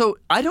 Because also,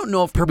 I don't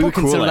know if we would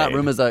consider that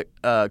room as a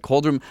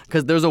cold room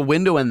because there's a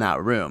window in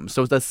that room.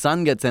 So if the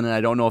sun gets in, and I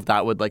don't know if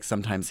that would like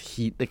sometimes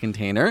heat the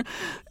container.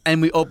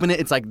 And we open it,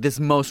 it's like this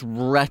most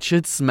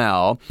wretched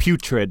smell.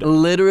 Putrid.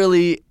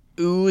 Literally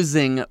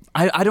oozing.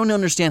 I don't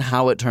understand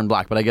how it turned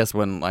black, but I guess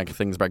when like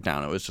things break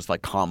down, it was just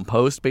like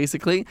compost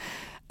basically.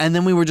 And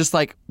then we were just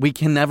like, we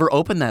can never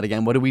open that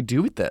again. What do we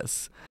do with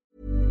this?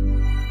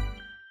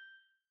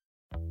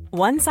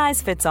 One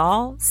size fits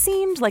all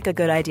seemed like a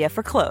good idea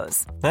for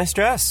clothes. Nice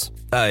dress.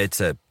 It's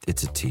a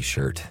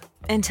t-shirt.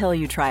 Until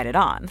you tried it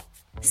on.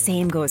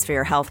 Same goes for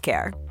your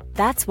healthcare.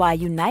 That's why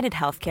United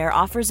Healthcare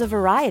offers a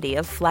variety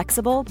of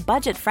flexible,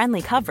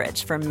 budget-friendly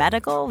coverage for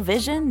medical,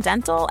 vision,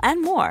 dental,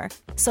 and more.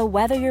 So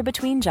whether you're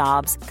between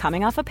jobs,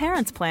 coming off a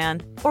parent's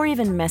plan, or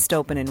even missed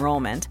open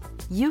enrollment,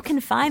 you can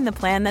find the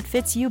plan that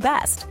fits you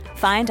best.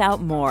 Find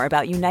out more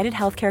about United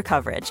Healthcare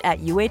coverage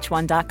at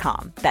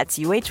uh1.com. That's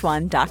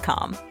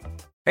uh1.com.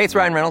 Hey, it's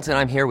Ryan Reynolds, and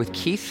I'm here with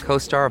Keith,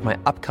 co-star of my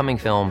upcoming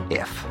film,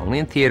 If, only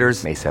in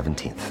theaters May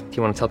 17th. Do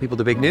you want to tell people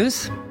the big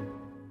news?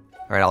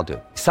 All right, I'll do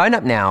it. Sign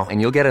up now and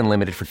you'll get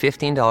unlimited for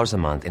 $15 a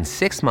month and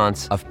 6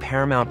 months of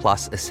Paramount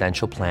Plus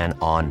Essential Plan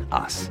on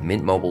us.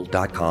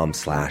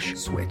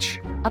 MintMobile.com/switch.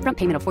 Upfront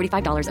payment of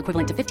 $45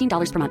 equivalent to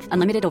 $15 per month.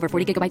 Unlimited over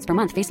 40 gigabytes per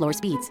month. Face lower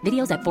speeds.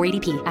 Videos at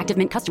 480p. Active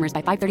Mint customers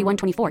by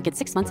 531.24 get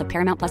 6 months of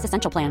Paramount Plus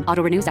Essential Plan.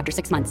 Auto renews after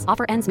 6 months.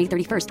 Offer ends May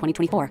 31st,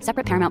 2024.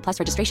 Separate Paramount Plus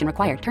registration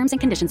required. Terms and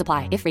conditions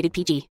apply if rated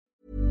PG.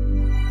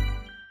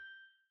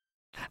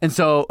 And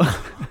so...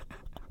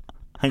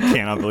 I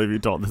cannot believe you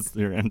told this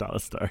your Andala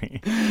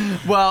story.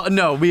 Well,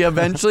 no, we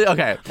eventually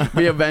had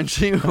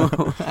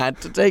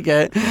to take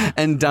it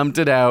and dumped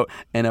it out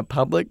in a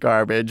public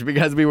garbage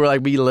because we were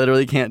like, we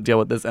literally can't deal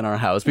with this in our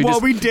house. We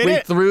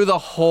threw the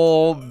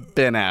whole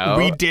bin out.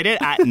 We did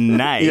it at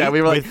night. Yeah,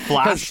 we were with like,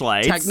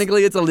 flashlights.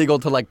 Technically, it's illegal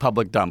to like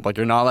public dump. Like,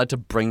 you're not allowed to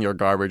bring your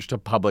garbage to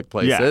public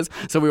places.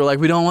 Yeah. So we were like,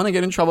 we don't want to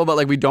get in trouble, but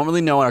like, we don't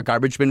really know. Our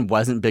garbage bin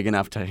wasn't big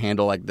enough to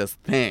handle like this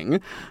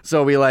thing.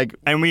 So we like,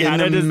 and we in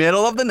the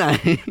middle of the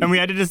night, and we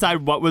had to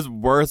decide what was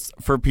worse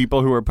for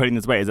people who were putting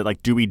this away. Is it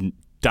like, do we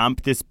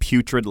dump this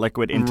putrid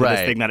liquid into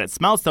this thing that it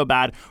smells so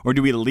bad, or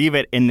do we leave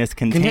it in this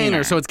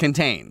container so it's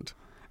contained?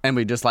 And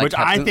we just like, which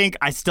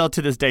I still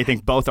to this day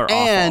think both are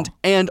awful.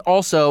 And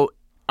also,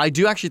 I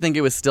do actually think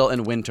it was still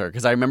in winter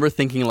because I remember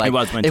thinking like,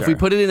 if we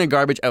put it in a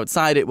garbage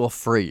outside, it will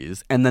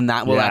freeze, and then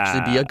that will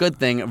actually be a good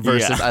thing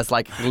versus us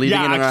like leaving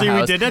it in our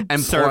house. We did a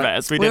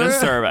service. We did a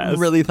service.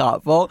 Really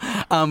thoughtful.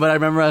 But I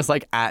remember us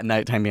like at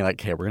nighttime being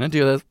like, okay, we're gonna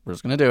do this. We're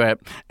just gonna do it,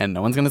 and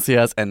no one's gonna see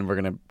us, and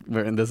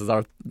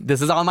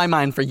this is on my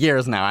mind for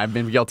years now. I've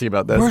been guilty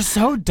about this. We're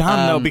so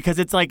dumb though, because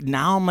it's like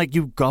now I'm like,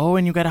 you go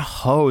and you get a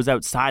hose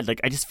outside.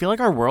 Like, I just feel like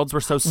our worlds were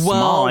so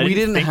small. Well, we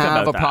didn't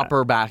have a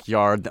proper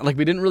backyard. Like,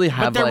 we didn't really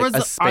have like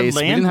a space space.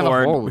 We didn't have a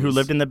landlord hose. who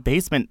lived in the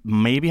basement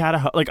maybe had a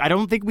hose. Like, I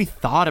don't think we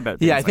thought about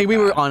things Yeah, I think we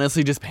that. were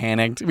honestly just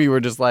panicked. We were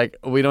just like,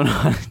 we don't know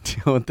how to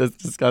deal with this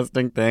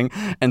disgusting thing.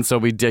 And so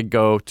we did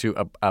go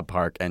to a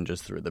park and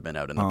just threw the bin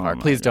out in the park.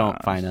 Please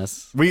don't fine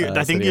us.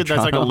 I think that's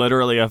like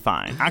literally a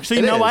fine.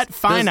 Actually, you know what?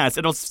 Fine us.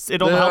 It'll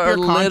help your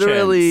conscience.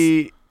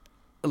 Literally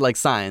like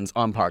signs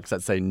on parks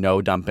that say no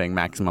dumping,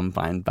 maximum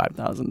fine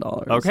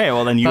 $5,000. Okay,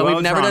 well then you but owe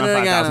we've never done it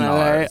again.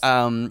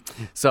 $5,000.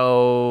 Okay?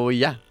 So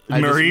yeah,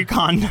 Marie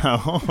Kondo,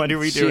 what do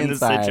we do in this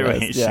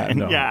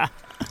situation? Yeah.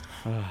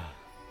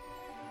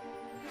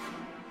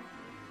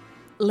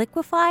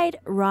 Liquefied,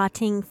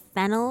 rotting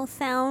fennel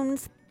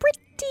sounds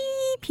pretty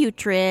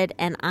putrid,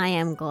 and I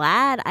am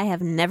glad I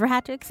have never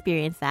had to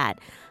experience that.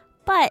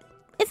 But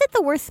is it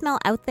the worst smell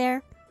out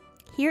there?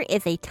 Here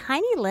is a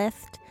tiny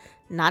list,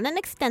 not an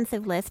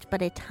extensive list,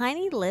 but a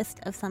tiny list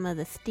of some of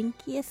the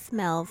stinkiest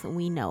smells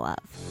we know of.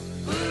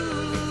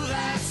 Ooh,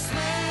 that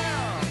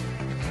smell.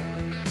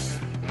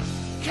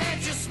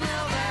 Can't you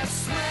smell that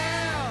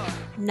smell?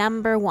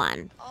 Number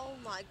 1. Oh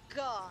my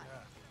God.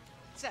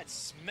 What's that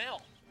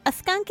smell? A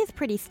skunk is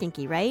pretty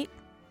stinky, right?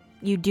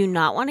 You do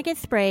not want to get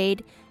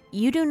sprayed.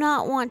 You do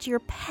not want your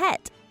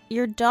pet,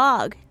 your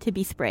dog, to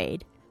be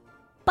sprayed.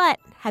 But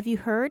have you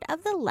heard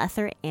of the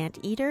lesser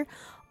anteater,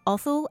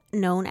 also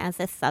known as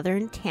the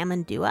southern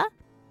tamandua?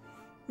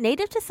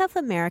 Native to South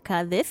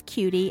America, this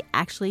cutie,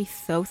 actually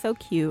so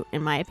cute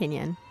in my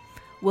opinion,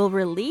 will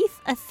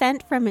release a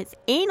scent from its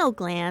anal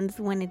glands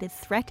when it is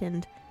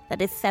threatened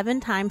that is 7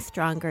 times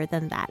stronger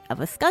than that of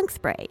a skunk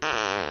spray.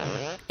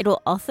 It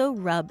will also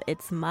rub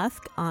its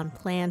musk on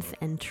plants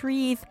and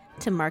trees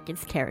to mark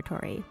its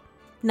territory.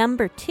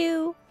 Number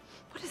 2.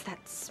 What is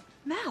that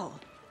smell?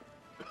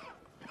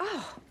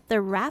 Oh. The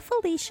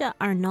Rafflesia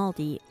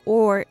arnoldi,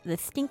 or the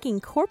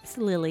stinking corpse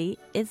lily,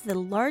 is the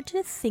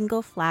largest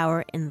single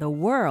flower in the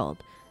world,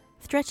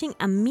 stretching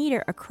 1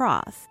 meter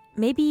across.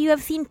 Maybe you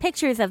have seen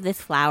pictures of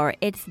this flower.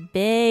 It's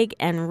big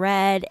and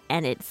red,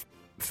 and its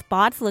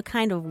spots look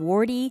kind of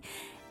warty.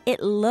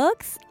 It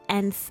looks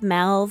and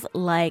smells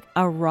like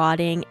a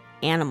rotting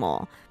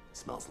animal. It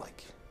smells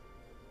like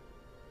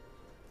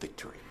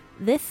victory.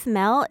 This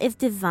smell is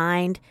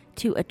designed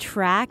to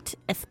attract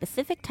a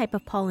specific type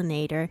of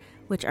pollinator,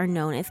 which are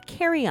known as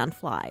carrion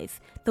flies.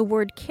 The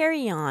word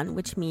carrion,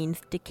 which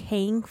means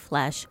decaying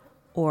flesh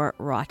or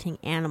rotting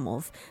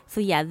animals. So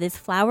yeah, this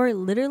flower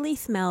literally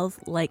smells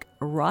like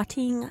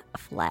rotting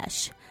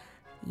flesh.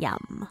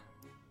 Yum.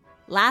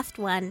 Last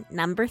one,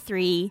 number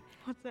 3.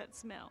 What's that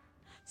smell?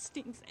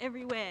 Stinks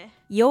everywhere.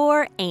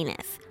 Your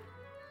anus.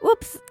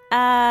 Whoops.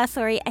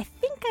 Sorry, I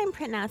think I'm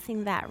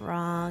pronouncing that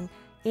wrong.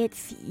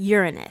 It's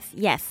Uranus.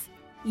 Yes,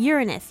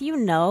 Uranus. You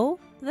know,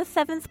 the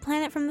 7th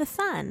planet from the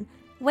sun.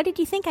 What did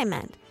you think I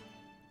meant?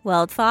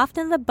 Well, it's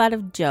often the butt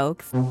of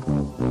jokes.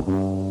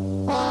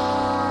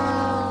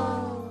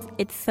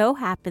 It so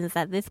happens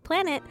that this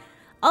planet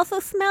also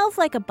smells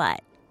like a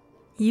butt.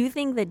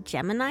 Using the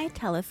Gemini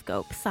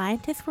telescope,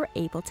 scientists were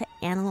able to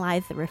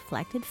analyze the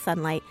reflected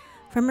sunlight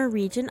from a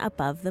region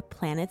above the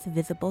planet's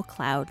visible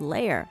cloud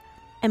layer.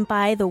 And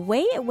by the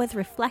way it was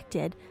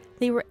reflected,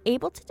 they were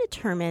able to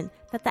determine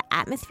that the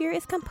atmosphere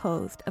is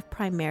composed of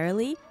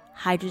primarily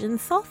hydrogen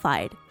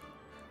sulfide,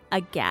 a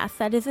gas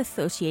that is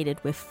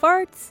associated with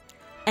farts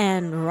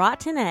and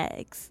rotten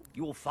eggs.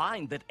 You will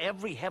find that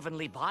every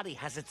heavenly body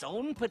has its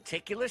own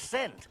particular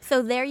scent.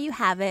 So there you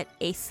have it,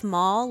 a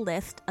small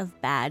list of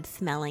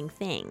bad-smelling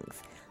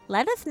things.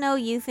 Let us know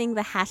using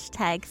the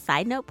hashtag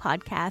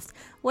 #SideNotePodcast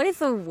what is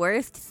the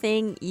worst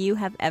thing you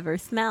have ever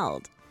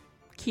smelled.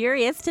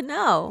 Curious to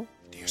know.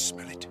 Do you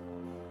smell it?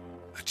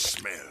 That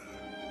smell.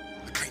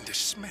 A kind of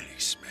smelly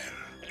smell.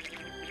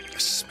 A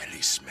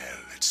smelly smell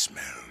that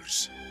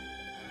smells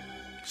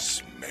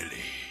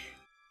smelly.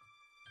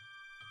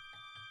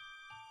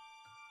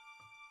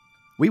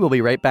 We will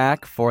be right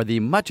back for the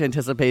much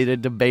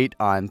anticipated debate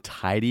on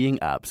tidying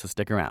up, so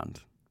stick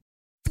around.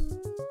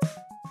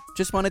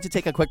 Just wanted to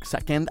take a quick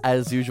second,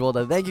 as usual,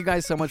 to thank you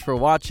guys so much for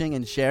watching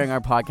and sharing our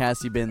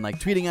podcast. You've been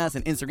tweeting us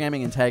and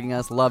Instagramming and tagging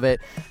us. Love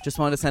it. Just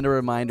wanted to send a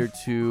reminder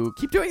to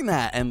keep doing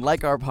that and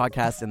like our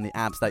podcast in the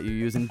apps that you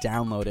use and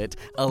download it.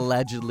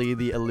 Allegedly,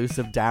 the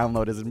elusive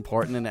download is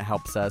important and it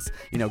helps us,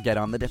 get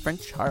on the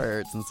different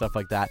charts and stuff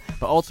like that.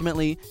 But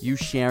ultimately, you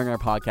sharing our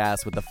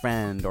podcast with a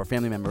friend or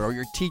family member or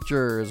your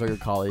teachers or your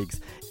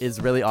colleagues is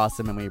really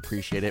awesome, and we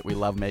appreciate it. We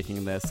love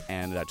making this,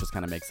 and that just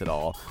kind of makes it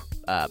all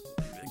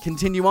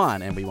continue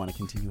on, and we want to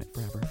continue it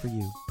forever for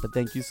you. But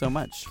thank you so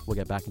much. We'll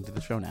get back into the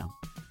show now.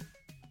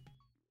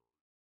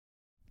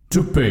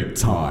 Debate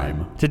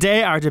time.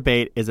 Today, our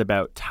debate is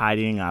about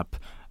tidying up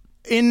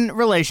in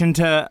relation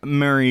to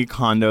Marie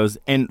Kondo's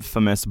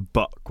infamous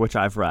book, which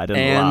I've read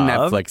and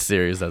loved. Netflix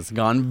series that's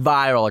gone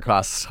viral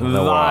across the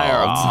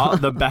world.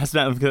 The best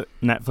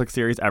Netflix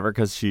series ever,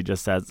 because she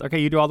just says,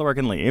 okay, you do all the work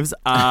and leaves.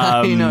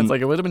 It's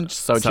like it would have been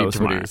so cheap to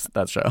produce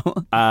that show.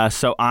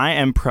 So I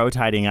am pro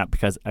tidying up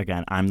because,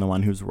 again, I'm the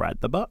one who's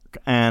read the book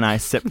and I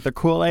sipped the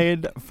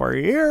Kool-Aid for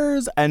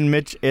years, and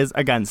Mitch is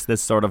against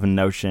this sort of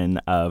notion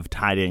of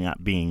tidying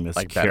up being this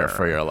like cure. Better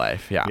for your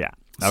life. Yeah.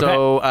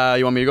 So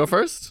you want me to go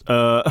first?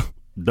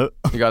 No.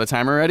 You got a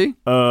timer ready?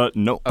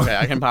 No. Okay,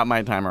 I can pop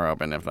my timer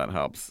open if that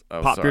helps.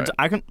 Oh, Pop sorry.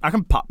 I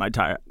can pop my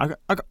timer.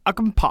 I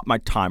can pop my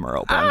timer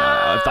open.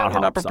 If that We're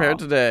helps. not prepared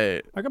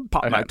today. I can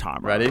pop my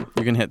timer. Ready?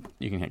 You can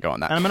hit go on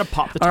that. And I'm gonna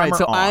pop the All timer. right,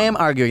 so on. I am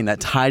arguing that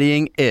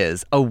tidying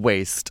is a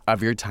waste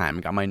of your time.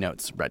 Got my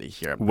notes ready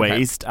here.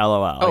 Waste,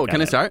 LOL. Oh, can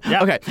I start?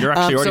 Yeah, Okay. you're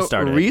actually already so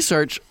started.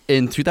 Research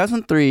in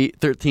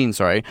 2013,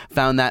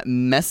 found that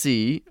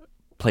messy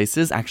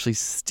places actually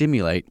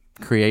stimulate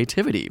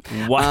creativity.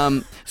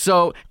 What?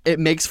 So it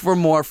makes for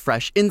more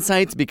fresh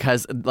insights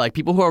because like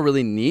people who are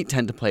really neat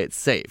tend to play it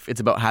safe. It's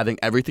about having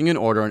everything in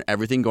order and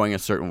everything going a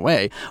certain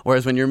way.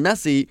 Whereas when you're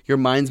messy, your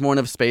mind's more in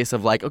a space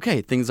of like,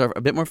 okay, things are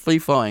a bit more free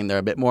flowing. They're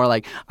a bit more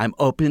like I'm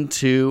open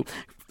to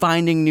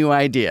finding new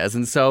ideas.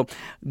 And so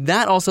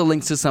that also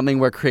links to something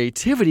where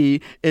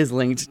creativity is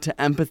linked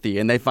to empathy.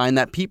 And they find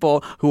that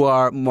people who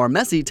are more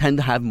messy tend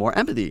to have more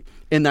empathy.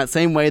 In that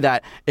same way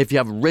that if you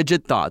have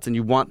rigid thoughts and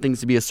you want things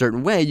to be a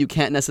certain way, you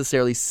can't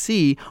necessarily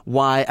see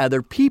why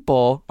other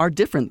people are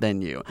different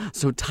than you.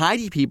 So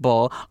tidy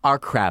people are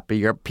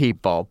crappier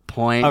people.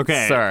 Point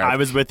Okay, served. I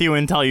was with you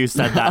until you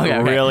said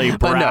that really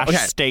But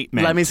brash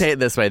statement. Let me say it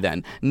this way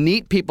then.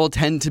 Neat people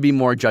tend to be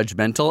more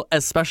judgmental,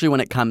 especially when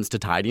it comes to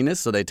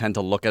tidiness, so they tend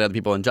to look at other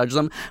people and judge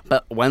them.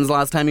 But when's the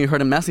last time you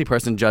heard a messy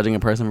person judging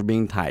a person for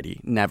being tidy?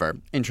 Never.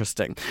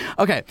 Interesting.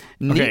 Okay,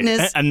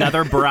 neatness.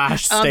 Another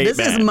brash statement. This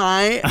is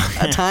my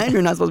time.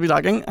 You're not supposed to be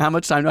talking. How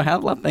much time do I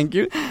have left? Thank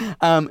you.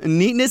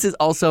 Neatness is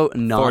also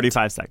not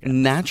 45 seconds.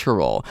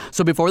 natural.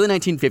 So before the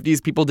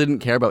 1950s, people didn't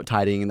care about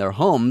tidying their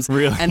homes.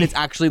 Really? And it's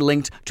actually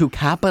linked to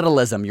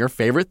capitalism, your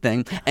favorite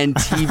thing, and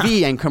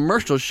TV and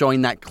commercials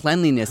showing that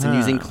cleanliness and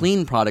using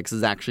clean products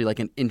is actually like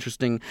an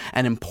interesting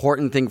and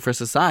important thing for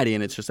society.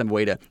 And it's just a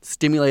way to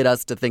stimulate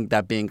us to think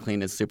that being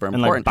clean is super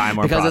important. buy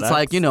more because products.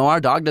 it's like, our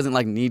dog doesn't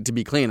like need to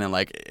be clean. And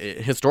like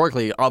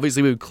historically,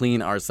 obviously we would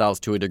clean ourselves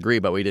to a degree,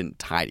 but we didn't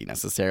tidy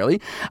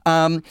necessarily.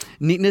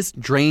 Neatness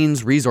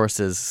drains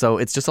resources. So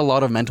it's just a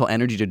lot of mental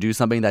energy to do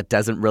something that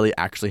doesn't really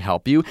actually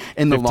help you.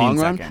 In the long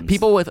run,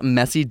 people with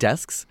messy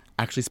desks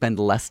actually spend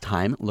less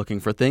time looking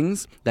for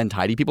things than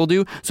tidy people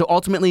do. So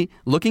ultimately,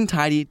 looking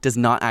tidy does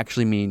not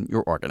actually mean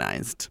you're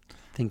organized.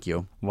 Thank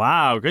you.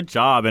 Wow, good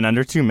job in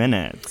under 2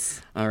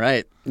 minutes. All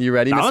right. You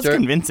ready, That mister? was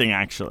convincing,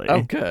 actually.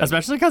 Oh, good.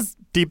 Especially because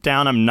deep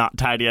down, I'm not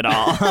tidy at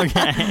all.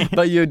 Okay.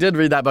 But you did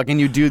read that book, and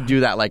you do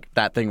that, like,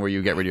 that thing where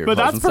you get rid of your But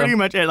clothes that's and stuff. pretty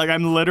much it. Like,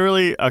 I'm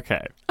literally,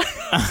 okay.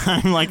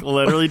 I'm like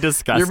literally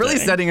disgusting. You're really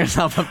setting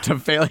yourself up to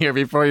failure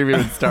before you've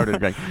even started,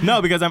 Greg.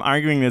 No, because I'm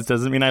arguing this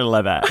doesn't mean I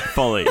love it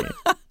fully.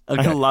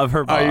 Okay. I love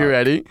her book. Are you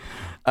ready?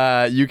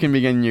 You can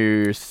begin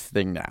your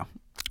thing now.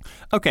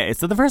 Okay,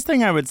 so the first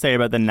thing I would say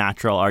about the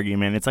natural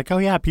argument, it's like, oh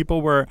yeah,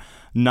 people were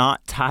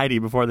not tidy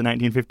before the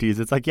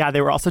 1950s. It's like, yeah,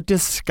 they were also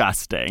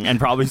disgusting and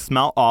probably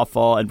smell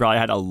awful and probably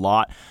had a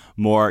lot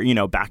more,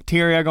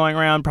 bacteria going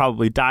around,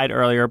 probably died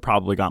earlier,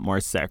 probably got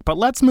more sick. But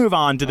let's move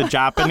on to the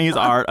Japanese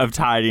art of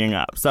tidying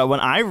up. So when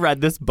I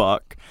read this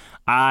book,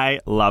 I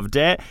loved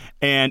it,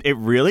 and it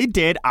really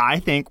did, I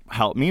think,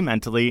 help me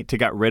mentally to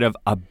get rid of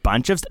a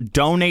bunch of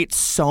donate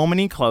so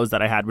many clothes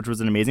that I had, which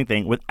was an amazing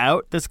thing.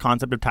 Without this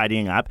concept of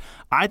tidying up,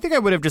 I think I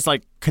would have just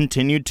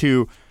continued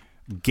to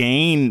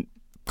gain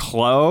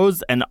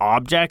clothes and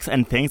objects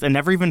and things and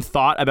never even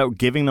thought about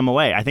giving them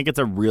away. I think it's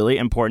a really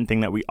important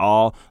thing that we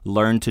all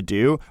learn to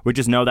do, which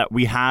is know that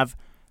we have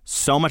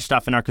so much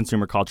stuff in our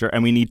consumer culture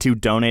and we need to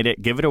donate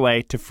it, give it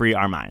away to free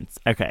our minds.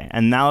 Okay,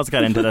 and now let's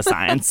get into the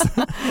science.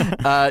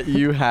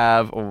 You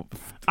have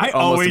I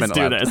always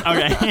do this.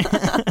 Okay.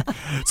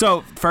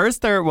 So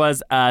first there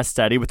was a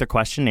study with a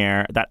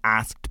questionnaire that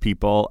asked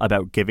people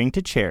about giving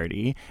to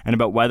charity and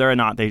about whether or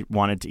not they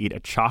wanted to eat a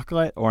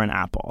chocolate or an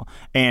apple.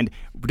 And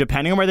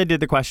depending on where they did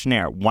the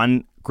questionnaire,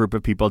 one group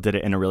of people did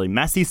it in a really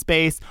messy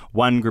space.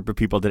 One group of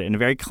people did it in a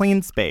very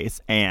clean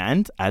space.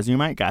 And as you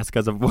might guess,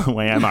 because of the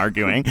way I'm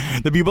arguing,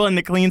 the people in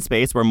the clean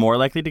space were more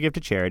likely to give to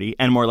charity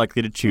and more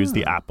likely to choose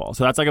the apple.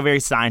 So that's like a very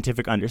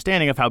scientific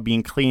understanding of how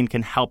being clean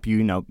can help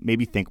you,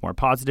 maybe think more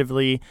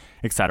positively,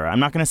 etc. I'm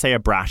not going to say a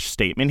brash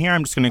statement here.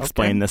 I'm just going to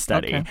explain the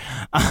study.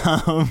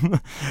 Okay.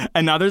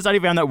 Another study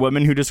found that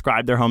women who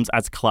described their homes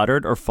as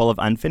cluttered or full of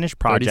unfinished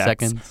projects 30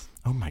 seconds.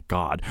 Oh my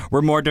God,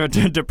 were more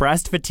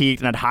depressed, fatigued,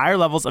 and had higher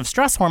levels of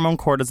stress hormone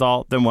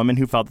cortisol than women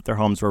who felt that their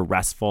homes were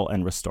restful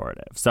and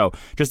restorative. So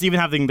just even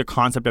having the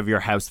concept of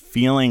your house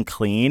feeling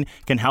clean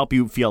can help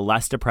you feel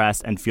less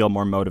depressed and feel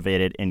more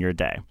motivated in your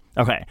day.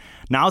 Okay,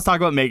 now let's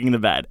talk about making the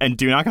bed. And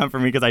do not come for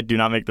me because I do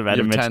not make the bed.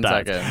 You have and Mitch 10 does.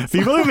 seconds.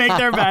 People who make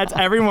their beds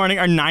every morning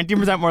are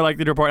 19% more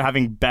likely to report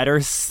having better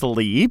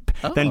sleep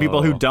than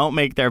people who don't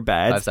make their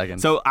beds. 5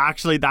 seconds. So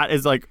actually, that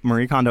is like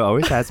Marie Kondo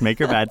always says, make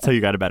your bed so you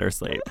got a better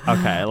sleep.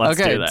 Okay, let's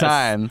do this.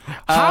 Time.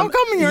 How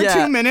come in your 2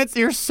 yeah. minutes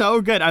you're so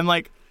good?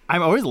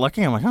 I'm always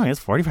looking. I'm like, oh, he has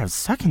 45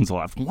 seconds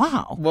left.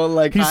 Wow. Well,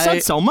 like, he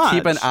said so much.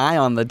 Keep an eye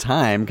on the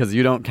time because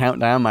you don't count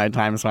down my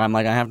time. So I'm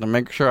like, I have to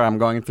make sure I'm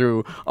going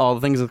through all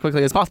the things as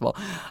quickly as possible.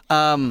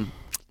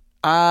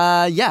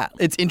 Yeah,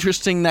 it's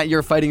interesting that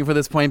you're fighting for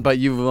this point, but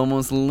you've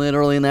almost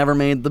literally never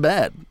made the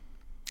bed.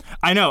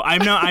 I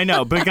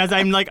know. Because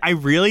I'm like, I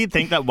really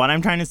think that what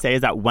I'm trying to say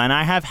is that when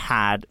I have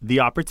had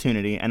the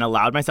opportunity and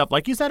allowed myself,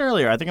 like you said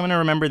earlier, I think I'm going to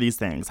remember these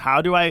things.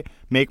 How do I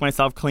make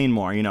myself clean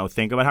more? You know,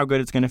 think about how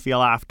good it's going to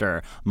feel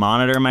after.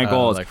 Monitor my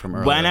goals. Like from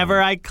earlier.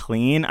 Whenever I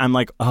clean, I'm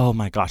like, oh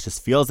my gosh, this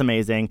feels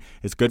amazing.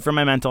 It's good for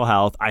my mental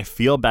health. I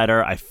feel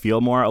better. I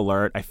feel more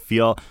alert. I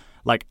feel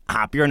like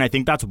happier. And I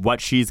think that's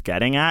what she's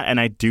getting at. And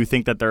I do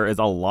think that there is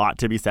a lot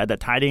to be said that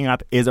tidying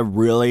up is a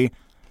really,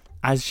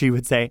 as she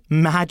would say,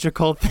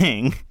 magical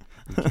thing.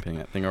 Keeping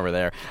that thing over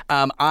there.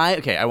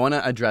 I want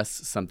to address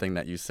something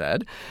that you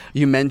said.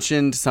 You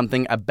mentioned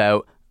something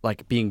about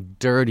like being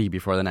dirty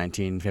before the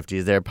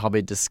 1950s. They're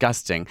probably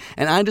disgusting.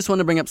 And I just want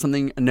to bring up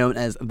something known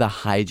as the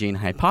hygiene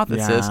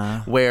hypothesis,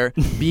 where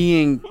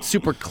being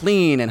super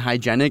clean and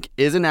hygienic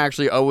isn't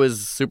actually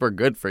always super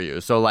good for you.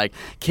 So like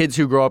kids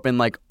who grow up in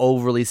like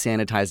overly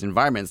sanitized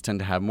environments tend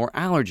to have more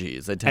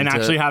allergies.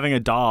 Actually having a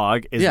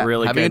dog is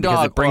really good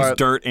because it brings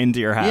dirt into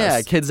your house.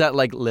 Yeah, kids that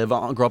like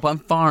grow up on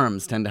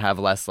farms tend to have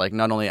less like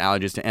not only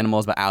allergies to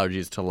animals but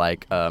allergies to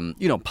like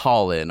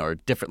pollen or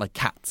different like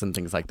cats and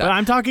things like that. But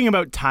I'm talking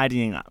about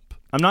tidying up.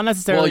 I'm not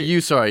necessarily.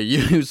 Well,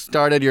 you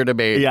started your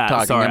debate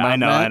talking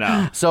about I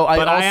know. So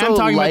I am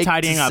talking like about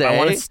tidying up. I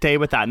want to stay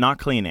with that, not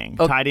cleaning.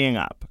 Tidying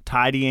up.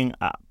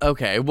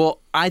 Okay,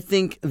 well, I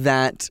think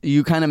that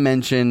you kind of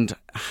mentioned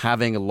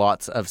having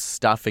lots of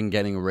stuff and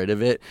getting rid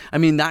of it. I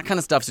mean, that kind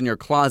of stuff's in your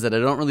closet. I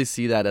don't really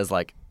see that as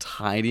like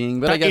tidying.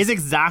 But that I guess is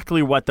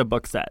exactly what the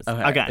book says.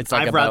 Okay. Again, It's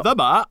like I've read the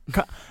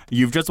book.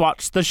 You've just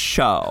watched the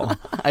show.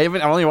 I've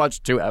only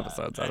watched 2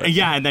 episodes of it.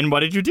 Yeah, and then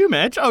what did you do,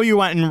 Mitch? Oh, you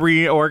went and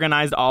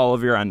reorganized all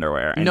of your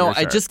underwear. And your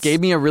it just gave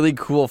me a really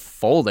cool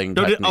folding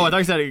technique. I thought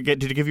you said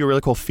did it give you a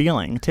really cool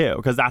feeling too?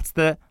 Because that's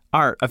the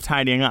art of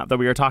tidying up that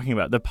we were talking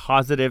about, the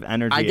positive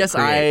energy. I guess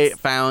I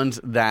found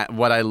that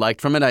what I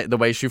liked from it, the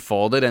way she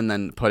folded and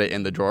then put it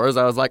in the drawers,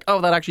 I was like, oh,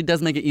 that actually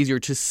does make it easier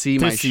to see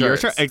my shirts. Your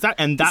shirt.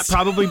 Exactly. And that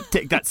probably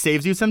that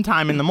saves you some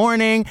time in the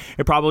morning.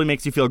 It probably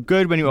makes you feel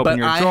good when you open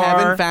your drawer. But I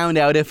haven't found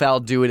out if I'll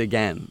do it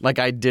again. Like,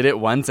 I did it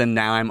once and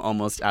now I'm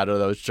almost out of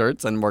those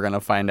shirts and we're going to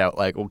find out,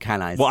 like, well,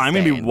 can I I'm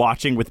going to be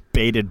watching with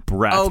bated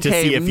breath to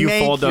see if you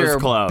fold those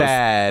clothes.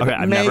 Bed. Okay,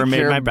 I've never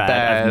made my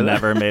bed. I've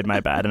never made my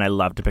bed and I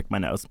love to pick my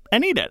nose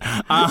and eat it.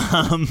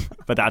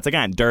 But that's,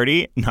 again,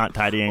 dirty, not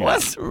tidying up.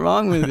 What's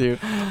wrong with you?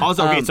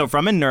 Also, okay, so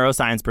from a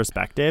neuroscience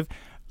perspective,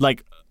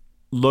 like,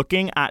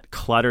 looking at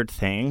cluttered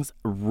things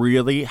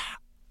really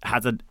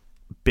has a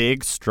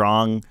big,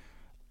 strong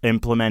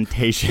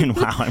implementation.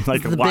 Wow, I'm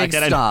like, why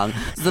did I?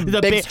 The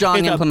big,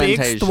 strong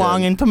implementation. Big,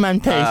 strong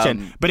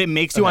implementation. But it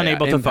makes you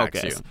unable to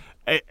focus.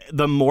 You.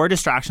 The more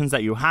distractions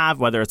that you have,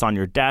 whether it's on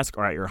your desk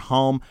or at your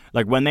home,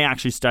 like when they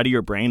actually study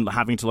your brain,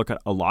 having to look at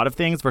a lot of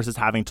things versus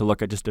having to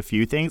look at just a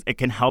few things, it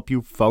can help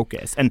you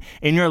focus. And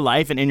in your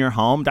life and in your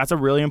home, that's a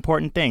really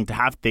important thing. To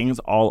have things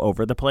all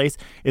over the place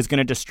is going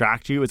to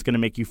distract you. It's going to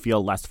make you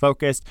feel less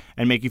focused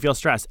and make you feel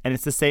stressed. And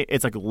it's to say,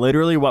 it's like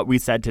literally what we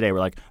said today. We're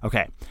like,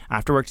 okay,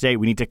 after work today,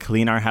 we need to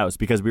clean our house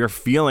because we are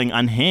feeling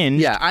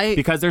unhinged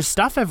because there's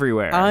stuff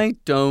everywhere. I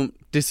don't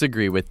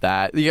disagree with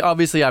that.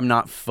 Obviously, I'm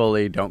not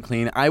fully don't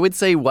clean. I would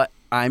say what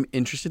I'm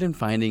interested in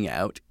finding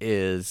out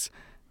is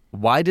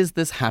why does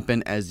this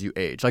happen as you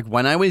age? Like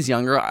when I was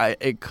younger,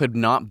 it could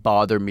not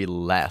bother me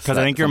less. Because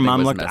I think your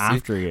mom looked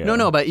after you.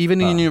 No, but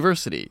even in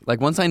university, like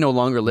once I no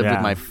longer lived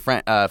with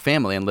my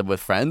family and lived with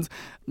friends,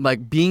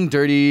 like being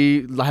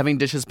dirty, having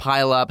dishes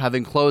pile up,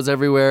 having clothes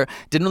everywhere,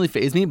 didn't really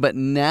faze me. But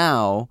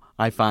now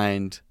I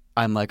find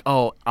I'm like,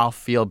 oh, I'll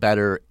feel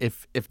better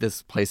if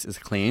this place is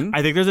clean.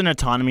 I think there's an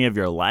autonomy of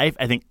your life.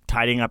 I think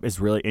tidying up is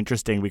really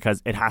interesting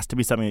because it has to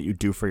be something that you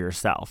do for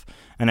yourself.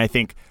 And I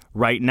think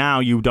right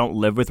now you don't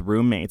live with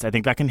roommates. I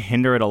think that can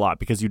hinder it a lot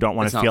because you don't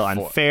want to feel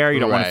unfair.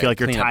 You don't want to feel like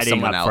you're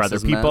tidying up for other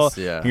people.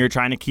 And you're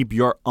trying to keep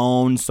your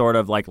own sort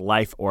of like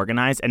life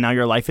organized. And now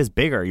your life is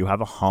bigger. You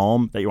have a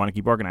home that you want to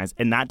keep organized.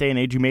 In that day and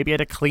age, you maybe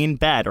had a clean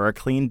bed or a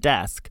clean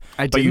desk.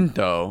 I didn't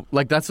though.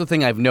 Like that's the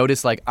thing I've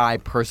noticed. Like I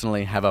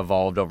personally have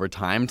evolved over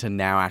time to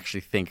now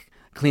actually think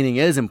cleaning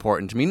is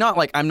important to me. Not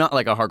like I'm not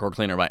like a hardcore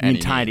cleaner by any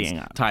means.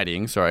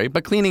 Tidying, sorry,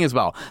 but cleaning as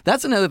well.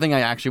 That's another thing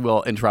I actually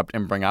will interrupt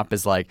and bring up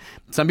is like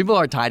some people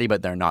are tidy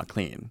but they're not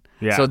clean.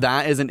 Yeah. So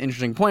that is an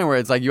interesting point where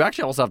it's like you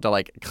actually also have to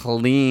like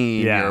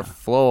clean your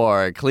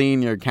floor,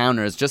 clean your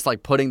counters. Just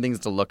like putting things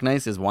to look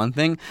nice is one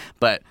thing,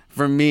 but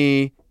for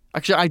me,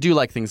 actually I do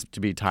like things to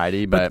be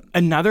tidy. But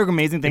another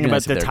amazing thing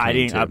about the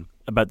tidying up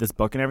about this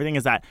book and everything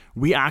is that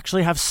we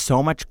actually have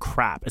so much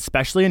crap,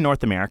 especially in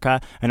North America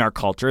and our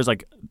cultures.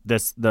 Like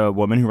the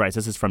woman who writes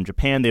this is from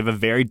Japan. They have a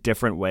very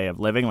different way of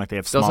living. Like they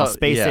have small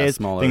spaces.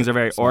 Things are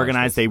very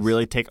organized. Spaces. They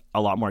really take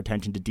a lot more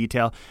attention to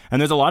detail.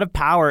 And there's a lot of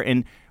power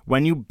in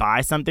when you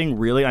buy something,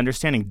 really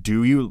understanding,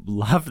 do you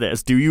love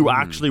this? Do you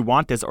actually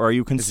want this? Or are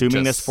you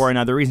consuming this for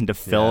another reason to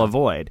fill a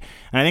void?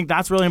 And I think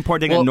that's really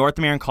important thing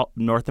that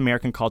North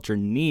American culture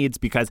needs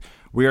because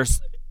we are...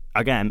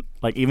 Again,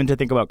 like even to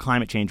think about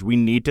climate change, we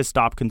need to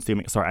stop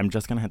consuming. Sorry, I'm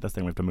just going to hit this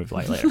thing. We have to move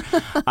light later.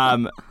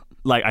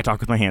 Like I talk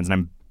with my hands and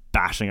I'm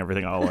bashing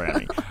everything all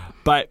around me.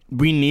 But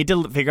we need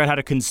to figure out how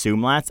to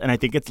consume less, and I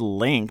think it's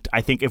linked.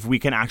 I think if we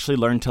can actually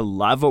learn to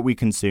love what we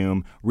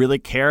consume, really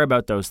care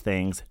about those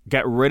things,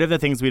 get rid of the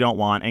things we don't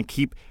want, and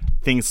keep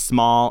things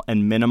small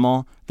and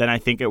minimal, then I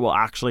think it will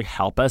actually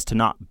help us to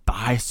not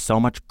buy so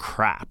much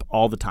crap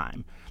all the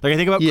time. Like I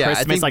think about Christmas,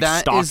 I think like that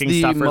stocking is the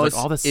stuffers, most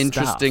like all this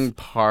interesting stuff.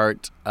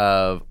 part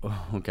of.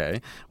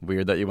 Okay,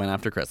 weird that you went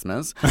after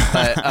Christmas,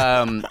 but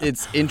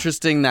it's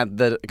interesting that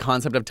the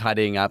concept of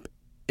tidying up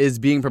is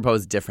being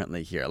proposed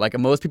differently here. Like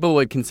most people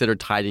would consider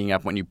tidying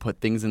up when you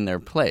put things in their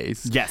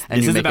place. Yes, and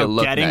this you is make about it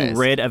look getting nice.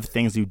 rid of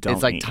things you don't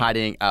It's like need.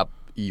 tidying up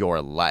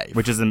your life,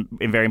 which is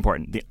very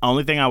important. The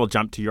only thing I will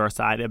jump to your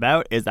side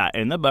about is that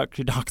in the book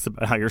she talks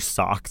about how your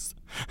socks.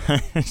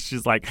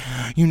 She's like,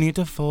 you need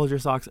to fold your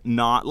socks,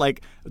 not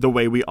like the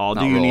way we all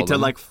do. Not You roll need to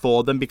them. like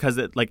fold them because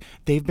it like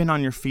they've been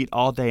on your feet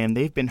all day and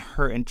they've been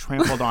hurt and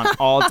trampled on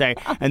all day,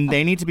 and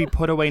they need to be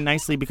put away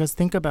nicely because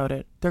think about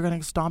it, they're gonna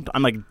get stomped.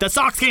 I'm like, the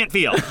socks can't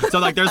feel. So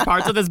like, there's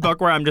parts of this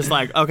book where I'm just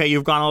like, okay,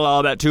 you've gone a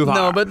little bit too far.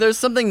 No, but there's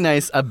something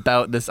nice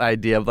about this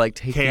idea of like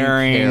taking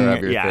Caring, care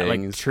of your yeah,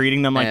 things, like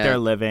treating them like And- they're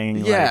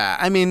living. Yeah,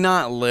 I mean,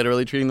 not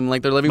literally treating them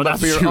like they're living, But but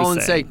that's for your what she was own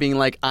saying. sake, being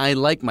like, I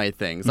like my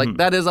things. Like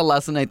that is a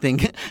lesson I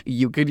think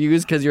you could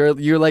use because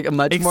you're like a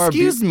much more.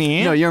 Excuse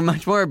me? No, you're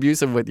much more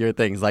abusive with your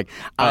things. Like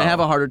I have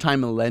a harder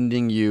time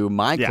lending you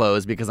my Yeah.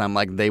 clothes because I'm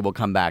like, they will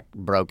come back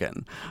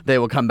broken. They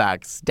will come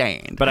back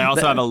stained. But I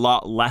also That- have a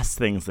lot less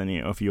things than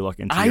you if you look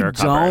into I your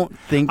cupboard. don't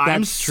think that's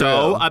I'm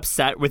so true.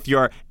 upset with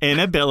your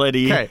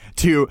inability Okay.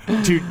 to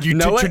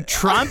what?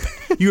 Trump.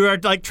 You are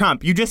like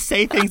Trump. You just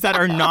say things that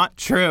are not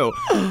true.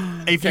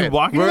 If you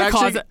walk into We're the actually-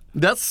 closet,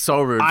 That's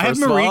so rude. I have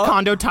first of Marie all.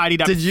 Kondo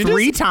tidied up Did you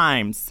 3 just-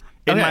 times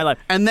in Okay, my life.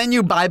 and then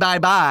you buy.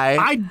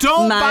 I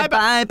don't Bye,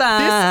 buy. bye.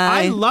 This,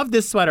 I love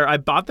this sweater. I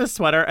bought this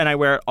sweater and I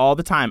wear it all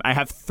the time. I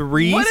have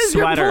 3 What is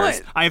your sweaters.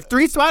 point? I have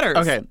 3 sweaters.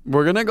 Okay,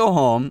 we're gonna go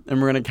home and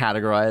we're gonna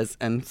categorize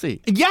and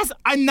see. Yes,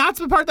 and that's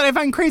the part that I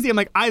find crazy. I'm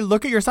like, I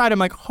look at your side, I'm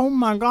like, oh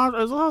my gosh,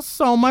 there's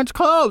so much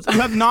clothes. You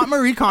have not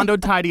Marie Kondo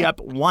tidy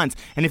up once.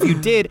 And if you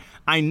did,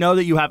 I know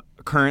that you have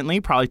currently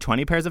probably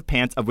 20 pairs of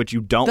pants, of which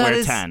you don't That wear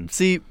is- 10.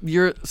 See,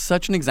 you're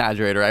such an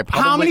exaggerator. I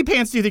probably How many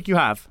pants do you think you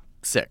have?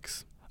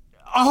 6.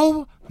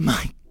 Oh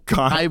my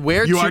God. I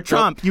wear You two- are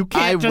Trump. You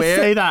can't just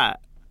say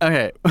that.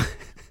 Okay.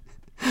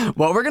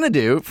 What we're gonna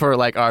do for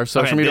like our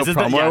social Okay, media this is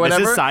the- promo yeah, or this is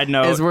whatever side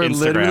note is we're Instagram.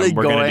 literally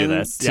We're gonna going do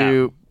this.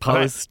 to Yeah.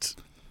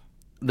 post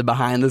the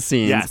behind the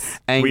scenes Yes,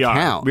 and we are.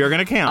 count. We are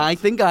gonna count. I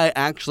think I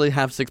actually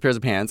have 6 pairs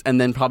of pants and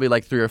then probably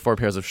like 3 or 4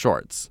 pairs of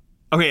shorts.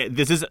 Okay,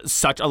 this is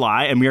such a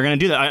lie, and we are going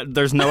to do that.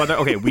 There's no other.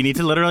 Okay, we need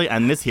to literally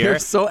end this here. You're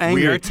so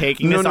angry. We are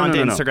taking No, this no,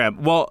 onto no. Instagram.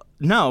 Well,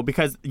 no,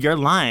 because you're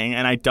lying,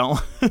 and I don't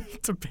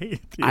want to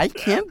pay you. I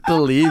can't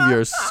believe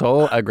you're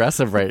so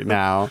aggressive right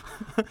now,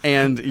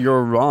 and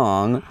you're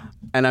wrong,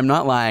 and I'm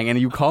not lying,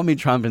 and you call me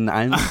Trump, and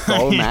I'm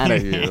so mad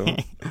at you,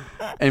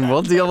 and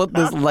we'll deal with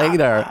this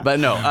later. But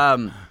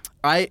no,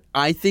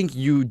 I think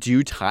you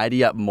do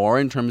tidy up more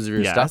in terms of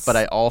your Yes. stuff, but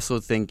I also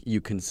think you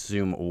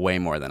consume way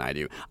more than I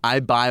do. I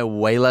buy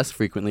way less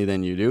frequently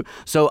than you do,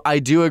 so I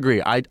do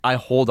agree. I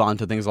hold on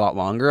to things a lot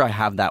longer. I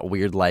have that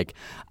weird like,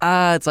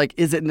 it's like,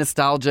 is it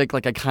nostalgic?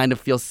 Like I kind of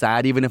feel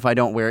sad even if I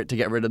don't wear it to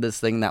get rid of this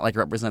thing that like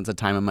represents a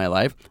time in my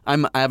life. I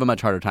have a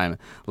much harder time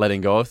letting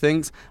go of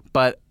things,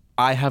 but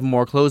I have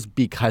more clothes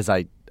because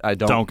I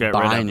don't get rid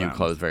buy of new them.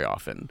 clothes very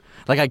often.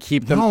 Like I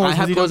keep them. No, I 'cause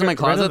have you clothes in don't my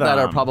get rid of closet that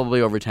are them.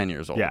 probably over 10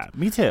 years old. Yeah,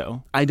 me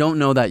too. I don't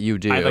know that you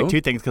do. I have like 2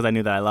 things because I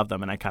knew that I loved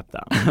them, and I kept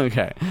them.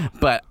 Okay.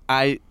 But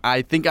I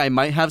think I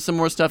might have some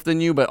more stuff than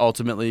you, but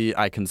ultimately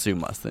I consume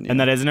less than you. And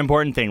that is an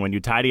important thing. When you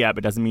tidy up,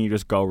 it doesn't mean you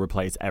just go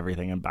replace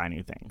everything and buy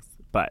new things.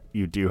 But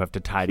you do have to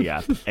tidy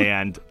up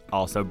and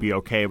also be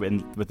okay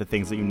with the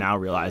things that you now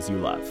realize you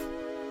love.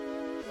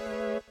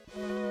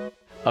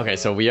 Okay,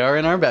 so we are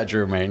in our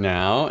bedroom right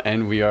now,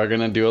 and we are going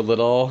to do a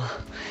little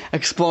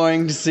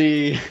exploring to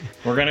see.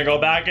 We're going to go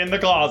back in the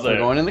closet. We're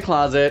going in the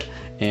closet,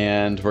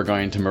 and we're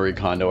going to Marie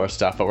Kondo our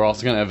stuff, but we're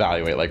also going to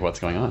evaluate like what's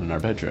going on in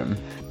our bedroom.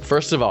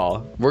 First of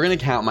all, we're going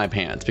to count my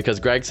pants, because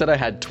Greg said I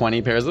had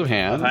 20 pairs of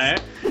pants.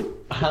 Okay.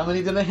 How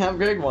many did I have,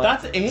 Greg? 1,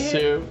 That's it?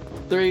 2,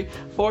 3,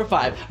 4,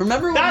 5.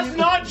 Remember when That's you...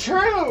 not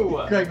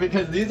true! Greg,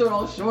 because these are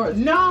all shorts.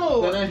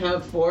 No! Then I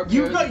have 4 pairs.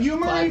 You five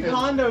Marie pairs.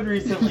 Kondo'd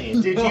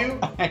recently. Did you?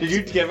 Did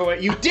you give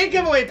away? You did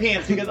give away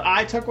pants because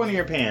I took one of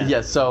your pants.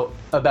 Yes, so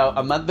about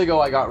a month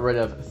ago I got rid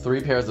of 3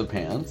 pairs of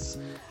pants.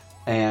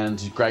 And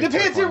Greg The took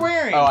pants you're one.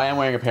 wearing. Oh, I am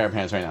wearing a pair of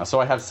pants right now. So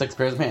I have 6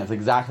 pairs of pants.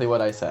 Exactly what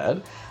I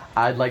said.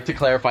 I'd like to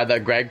clarify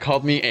that Greg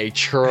called me a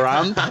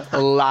Trump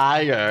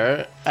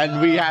liar. And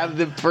we have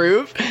the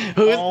proof.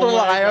 Who's Oh the my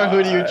liar?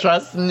 Who do you God.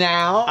 trust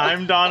now?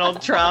 I'm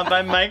Donald Trump.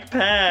 I'm Mike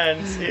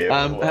Pence. Ew.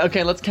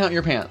 Okay, let's count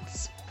your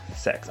pants.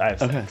 6. I have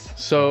 6. Okay.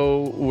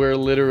 So we're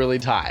literally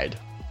tied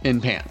in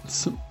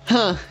pants.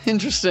 Huh,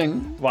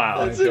 interesting.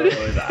 Wow. I don't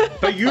believe that.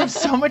 But you have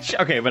so much.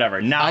 Okay,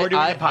 whatever. Now we're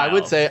doing the piles. I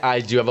would say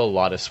I do have a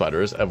lot of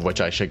sweaters, of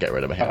which I should get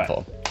rid of a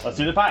handful. Let's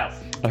do the piles.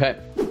 Okay.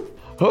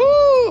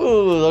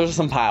 Ooh, those are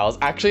some piles.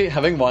 Actually,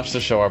 having watched the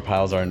show, our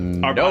piles are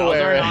nowhere.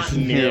 Our piles are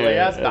not nearly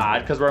as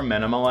bad because we're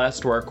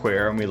minimalist, we're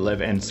queer, and we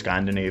live in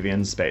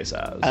Scandinavian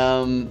spaces.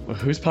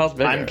 Whose pile's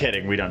bigger? I'm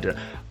kidding, we don't do it.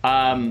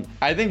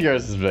 I think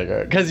yours is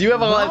bigger because you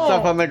have a lot of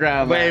stuff on the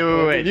ground.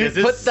 Wait. You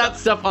put that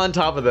stuff on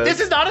top of this. This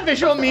is not a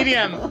visual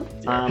medium.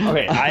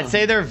 Okay, I'd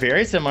say they're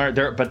very similar,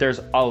 but there's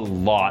a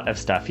lot of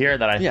stuff here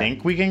that I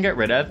think we can get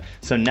rid of.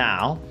 So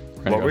now,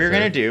 what we're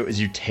going to do is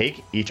you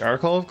take each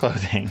article of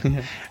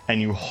clothing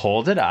and you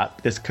hold it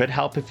up. This could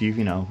help if you've,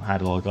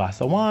 had a little glass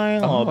of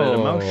wine, a little bit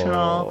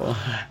emotional,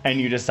 and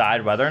you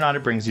decide whether or not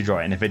it brings you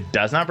joy. And if it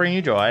does not bring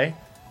you joy,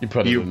 you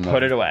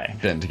put it away.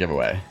 Bin to give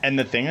away. And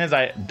the thing is,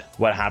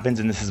 what happens,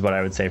 and this is what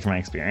I would say from my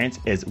experience,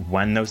 is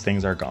when those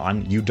things are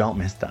gone, you don't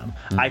miss them.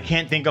 Mm-hmm. I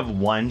can't think of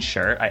one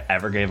shirt I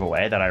ever gave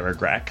away that I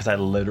regret because I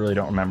literally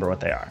don't remember what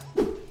they are.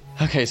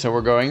 Okay, so we're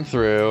going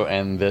through,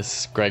 and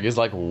Greg is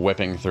like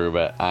whipping through,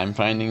 but I'm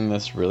finding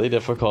this really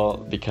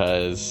difficult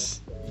because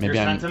maybe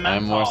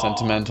I'm more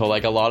sentimental.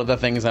 Like a lot of the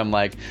things I'm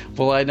like,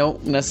 well, I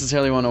don't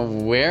necessarily want to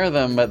wear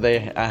them, but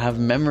I have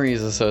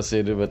memories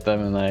associated with them,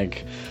 and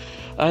like,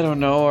 I don't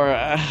know, or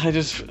I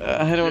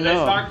don't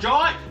know. Spark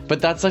joy.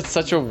 But that's like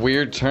such a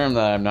weird term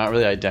that I'm not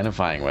really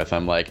identifying with.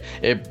 I'm like,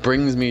 it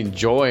brings me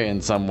joy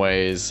in some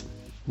ways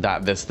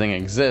that this thing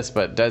exists,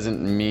 but doesn't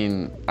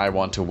mean I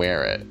want to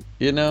wear it,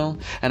 And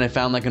I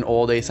found like an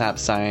old ASAP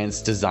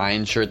Science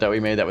design shirt that we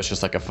made that was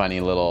just like a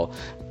funny little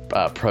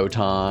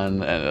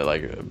proton and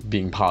like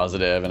being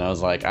positive, and I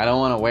was like, I don't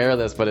want to wear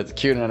this, but it's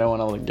cute and I don't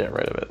want to get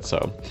rid of it.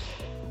 So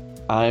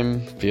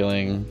I'm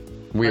feeling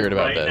weird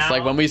about this.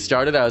 Like when we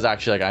started, I was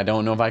actually like, I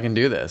don't know if I can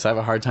do this. I have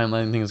a hard time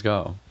letting things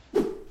go.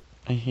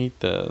 I hate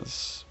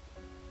this.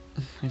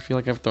 I feel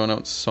like I've thrown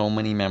out so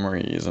many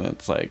memories, and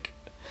it's like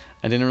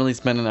I didn't really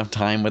spend enough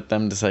time with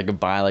them to say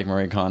goodbye, like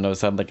Marie Kondo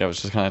said. Like I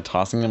was just kind of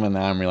tossing them, and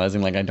now I'm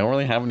realizing like I don't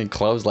really have any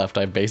clothes left.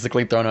 I've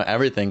basically thrown out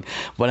everything.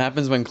 What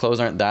happens when clothes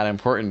aren't that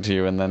important to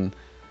you, and then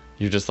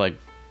you just like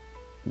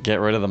get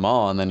rid of them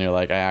all, and then you're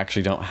like, I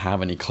actually don't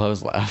have any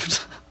clothes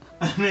left.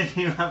 And then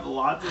you have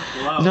lots of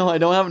clothes. No, I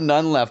don't have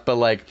none left, but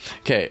like,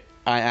 okay,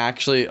 I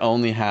actually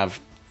only have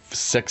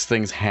 6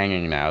 things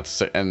hanging now,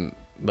 and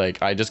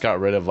like I just got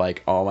rid of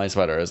like all my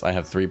sweaters. I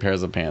have 3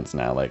 pairs of pants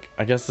now. Like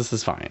I guess this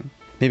is fine.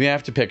 Maybe I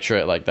have to picture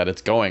it like that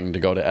it's going to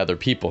go to other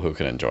people who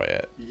can enjoy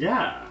it.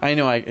 Yeah. I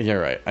know,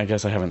 you're right. I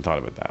guess I haven't thought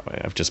of it that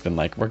way. I've just been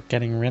like, we're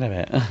getting rid of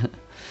it.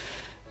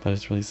 But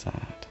it's really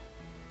sad.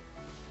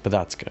 But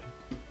that's good.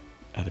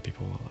 Other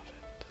people will love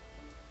it.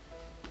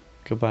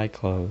 Goodbye,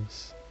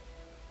 clothes.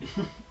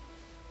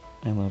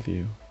 I love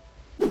you.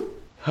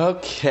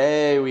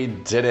 Okay, we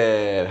did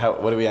it.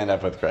 What did we end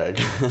up with,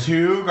 Greg?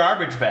 2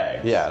 garbage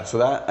bags. Yeah, so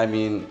that,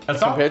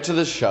 compared to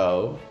the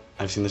show,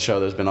 I've seen the show,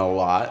 there's been a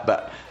lot,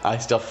 but I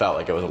still felt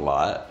like it was a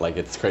lot. Like,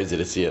 it's crazy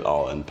to see it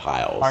all in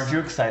piles. Aren't you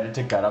excited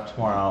to get up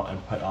tomorrow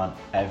and put on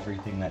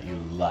everything that you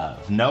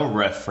love? No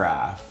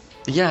riffraff.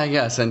 Yeah, I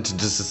guess, and to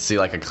just see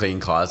like a clean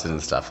closet and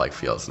stuff like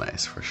feels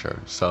nice for sure.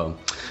 So,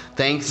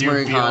 thanks,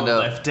 Marie Kondo. Do you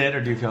feel lifted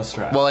or do you feel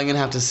stressed? Well, I'm gonna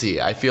have to see.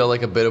 I feel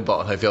like a bit of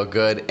both. I feel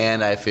good,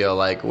 and I feel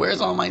like,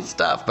 where's all my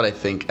stuff? But I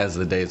think as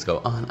the days go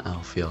on,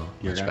 I'll feel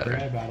much better. You're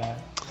gonna cry about it.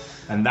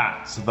 And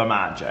that's the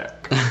magic.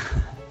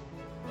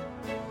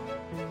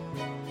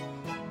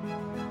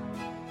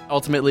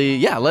 Ultimately,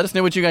 let us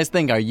know what you guys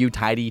think. Are you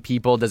tidy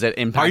people? Does it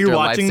impact your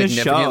life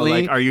significantly? Are you watching this show?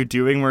 Like, are you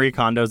doing Marie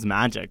Kondo's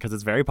magic? Because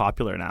it's very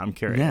popular now. I'm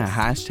curious. Yeah,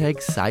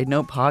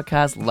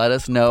 #SideNotePodcast. Let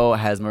us know.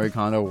 Has Marie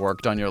Kondo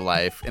worked on your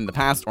life in the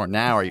past or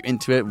now? Are you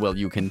into it? Will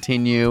you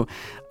continue?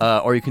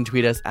 Or you can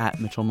tweet us at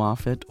Mitchell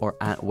Moffitt or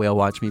at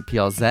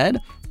WhaleWatchMePLZ.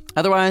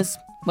 Otherwise,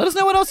 let us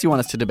know what else you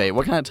want us to debate.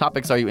 What kind of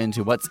topics are you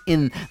into? What's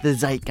in the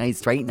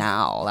zeitgeist right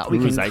now that we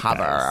can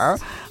cover?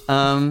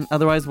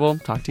 Otherwise, we'll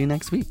talk to you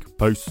next week.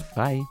 Peace.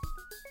 Bye.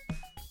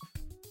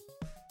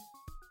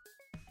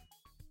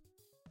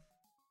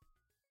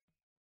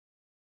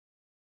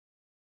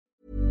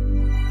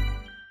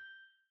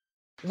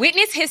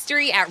 Witness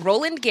history at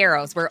Roland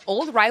Garros, where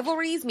old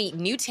rivalries meet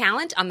new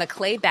talent on the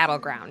clay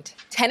battleground.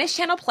 Tennis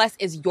Channel Plus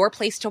is your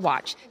place to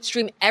watch.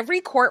 Stream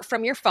every court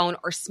from your phone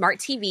or smart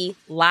TV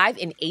live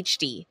in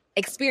HD.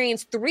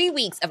 Experience 3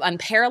 weeks of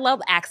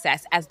unparalleled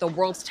access as the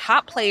world's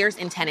top players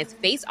in tennis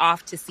face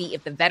off to see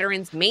if the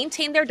veterans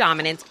maintain their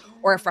dominance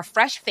or if a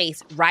fresh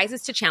face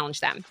rises to challenge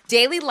them.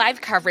 Daily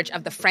live coverage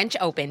of the French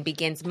Open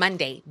begins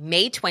Monday,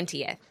 May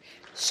 20th.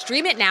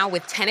 Stream it now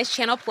with Tennis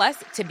Channel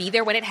Plus to be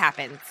there when it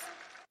happens.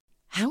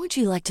 How would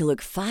you like to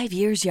look 5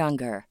 years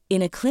younger?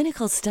 In a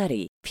clinical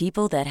study,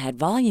 people that had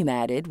volume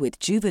added with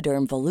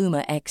Juvederm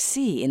Voluma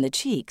XC in the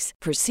cheeks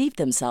perceived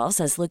themselves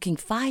as looking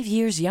 5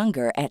 years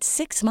younger at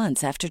 6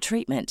 months after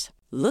treatment.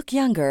 Look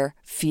younger,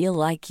 feel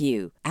like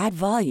you. Add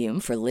volume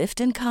for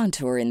lift and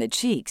contour in the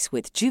cheeks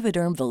with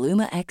Juvederm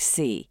Voluma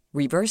XC.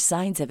 Reverse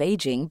signs of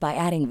aging by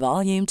adding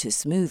volume to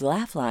smooth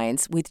laugh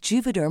lines with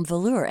Juvederm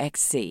Volure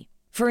XC.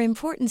 For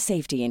important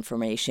safety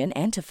information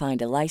and to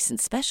find a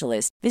licensed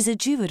specialist, visit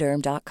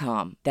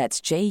Juvederm.com. That's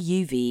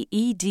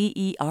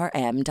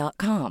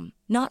JUVEDERM.com.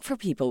 Not for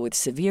people with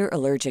severe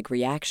allergic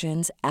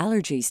reactions,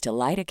 allergies to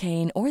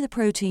lidocaine, or the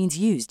proteins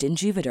used in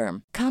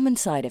Juvederm. Common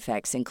side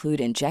effects include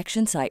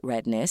injection site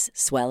redness,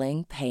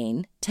 swelling,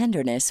 pain,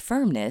 tenderness,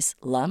 firmness,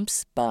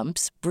 lumps,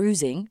 bumps,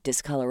 bruising,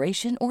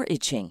 discoloration, or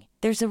itching.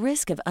 There's a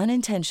risk of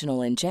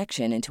unintentional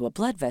injection into a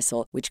blood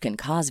vessel, which can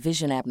cause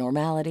vision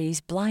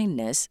abnormalities,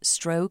 blindness,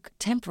 stroke,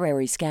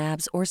 temporary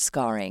scabs, or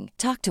scarring.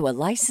 Talk to a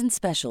licensed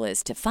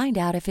specialist to find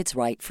out if it's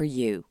right for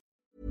you.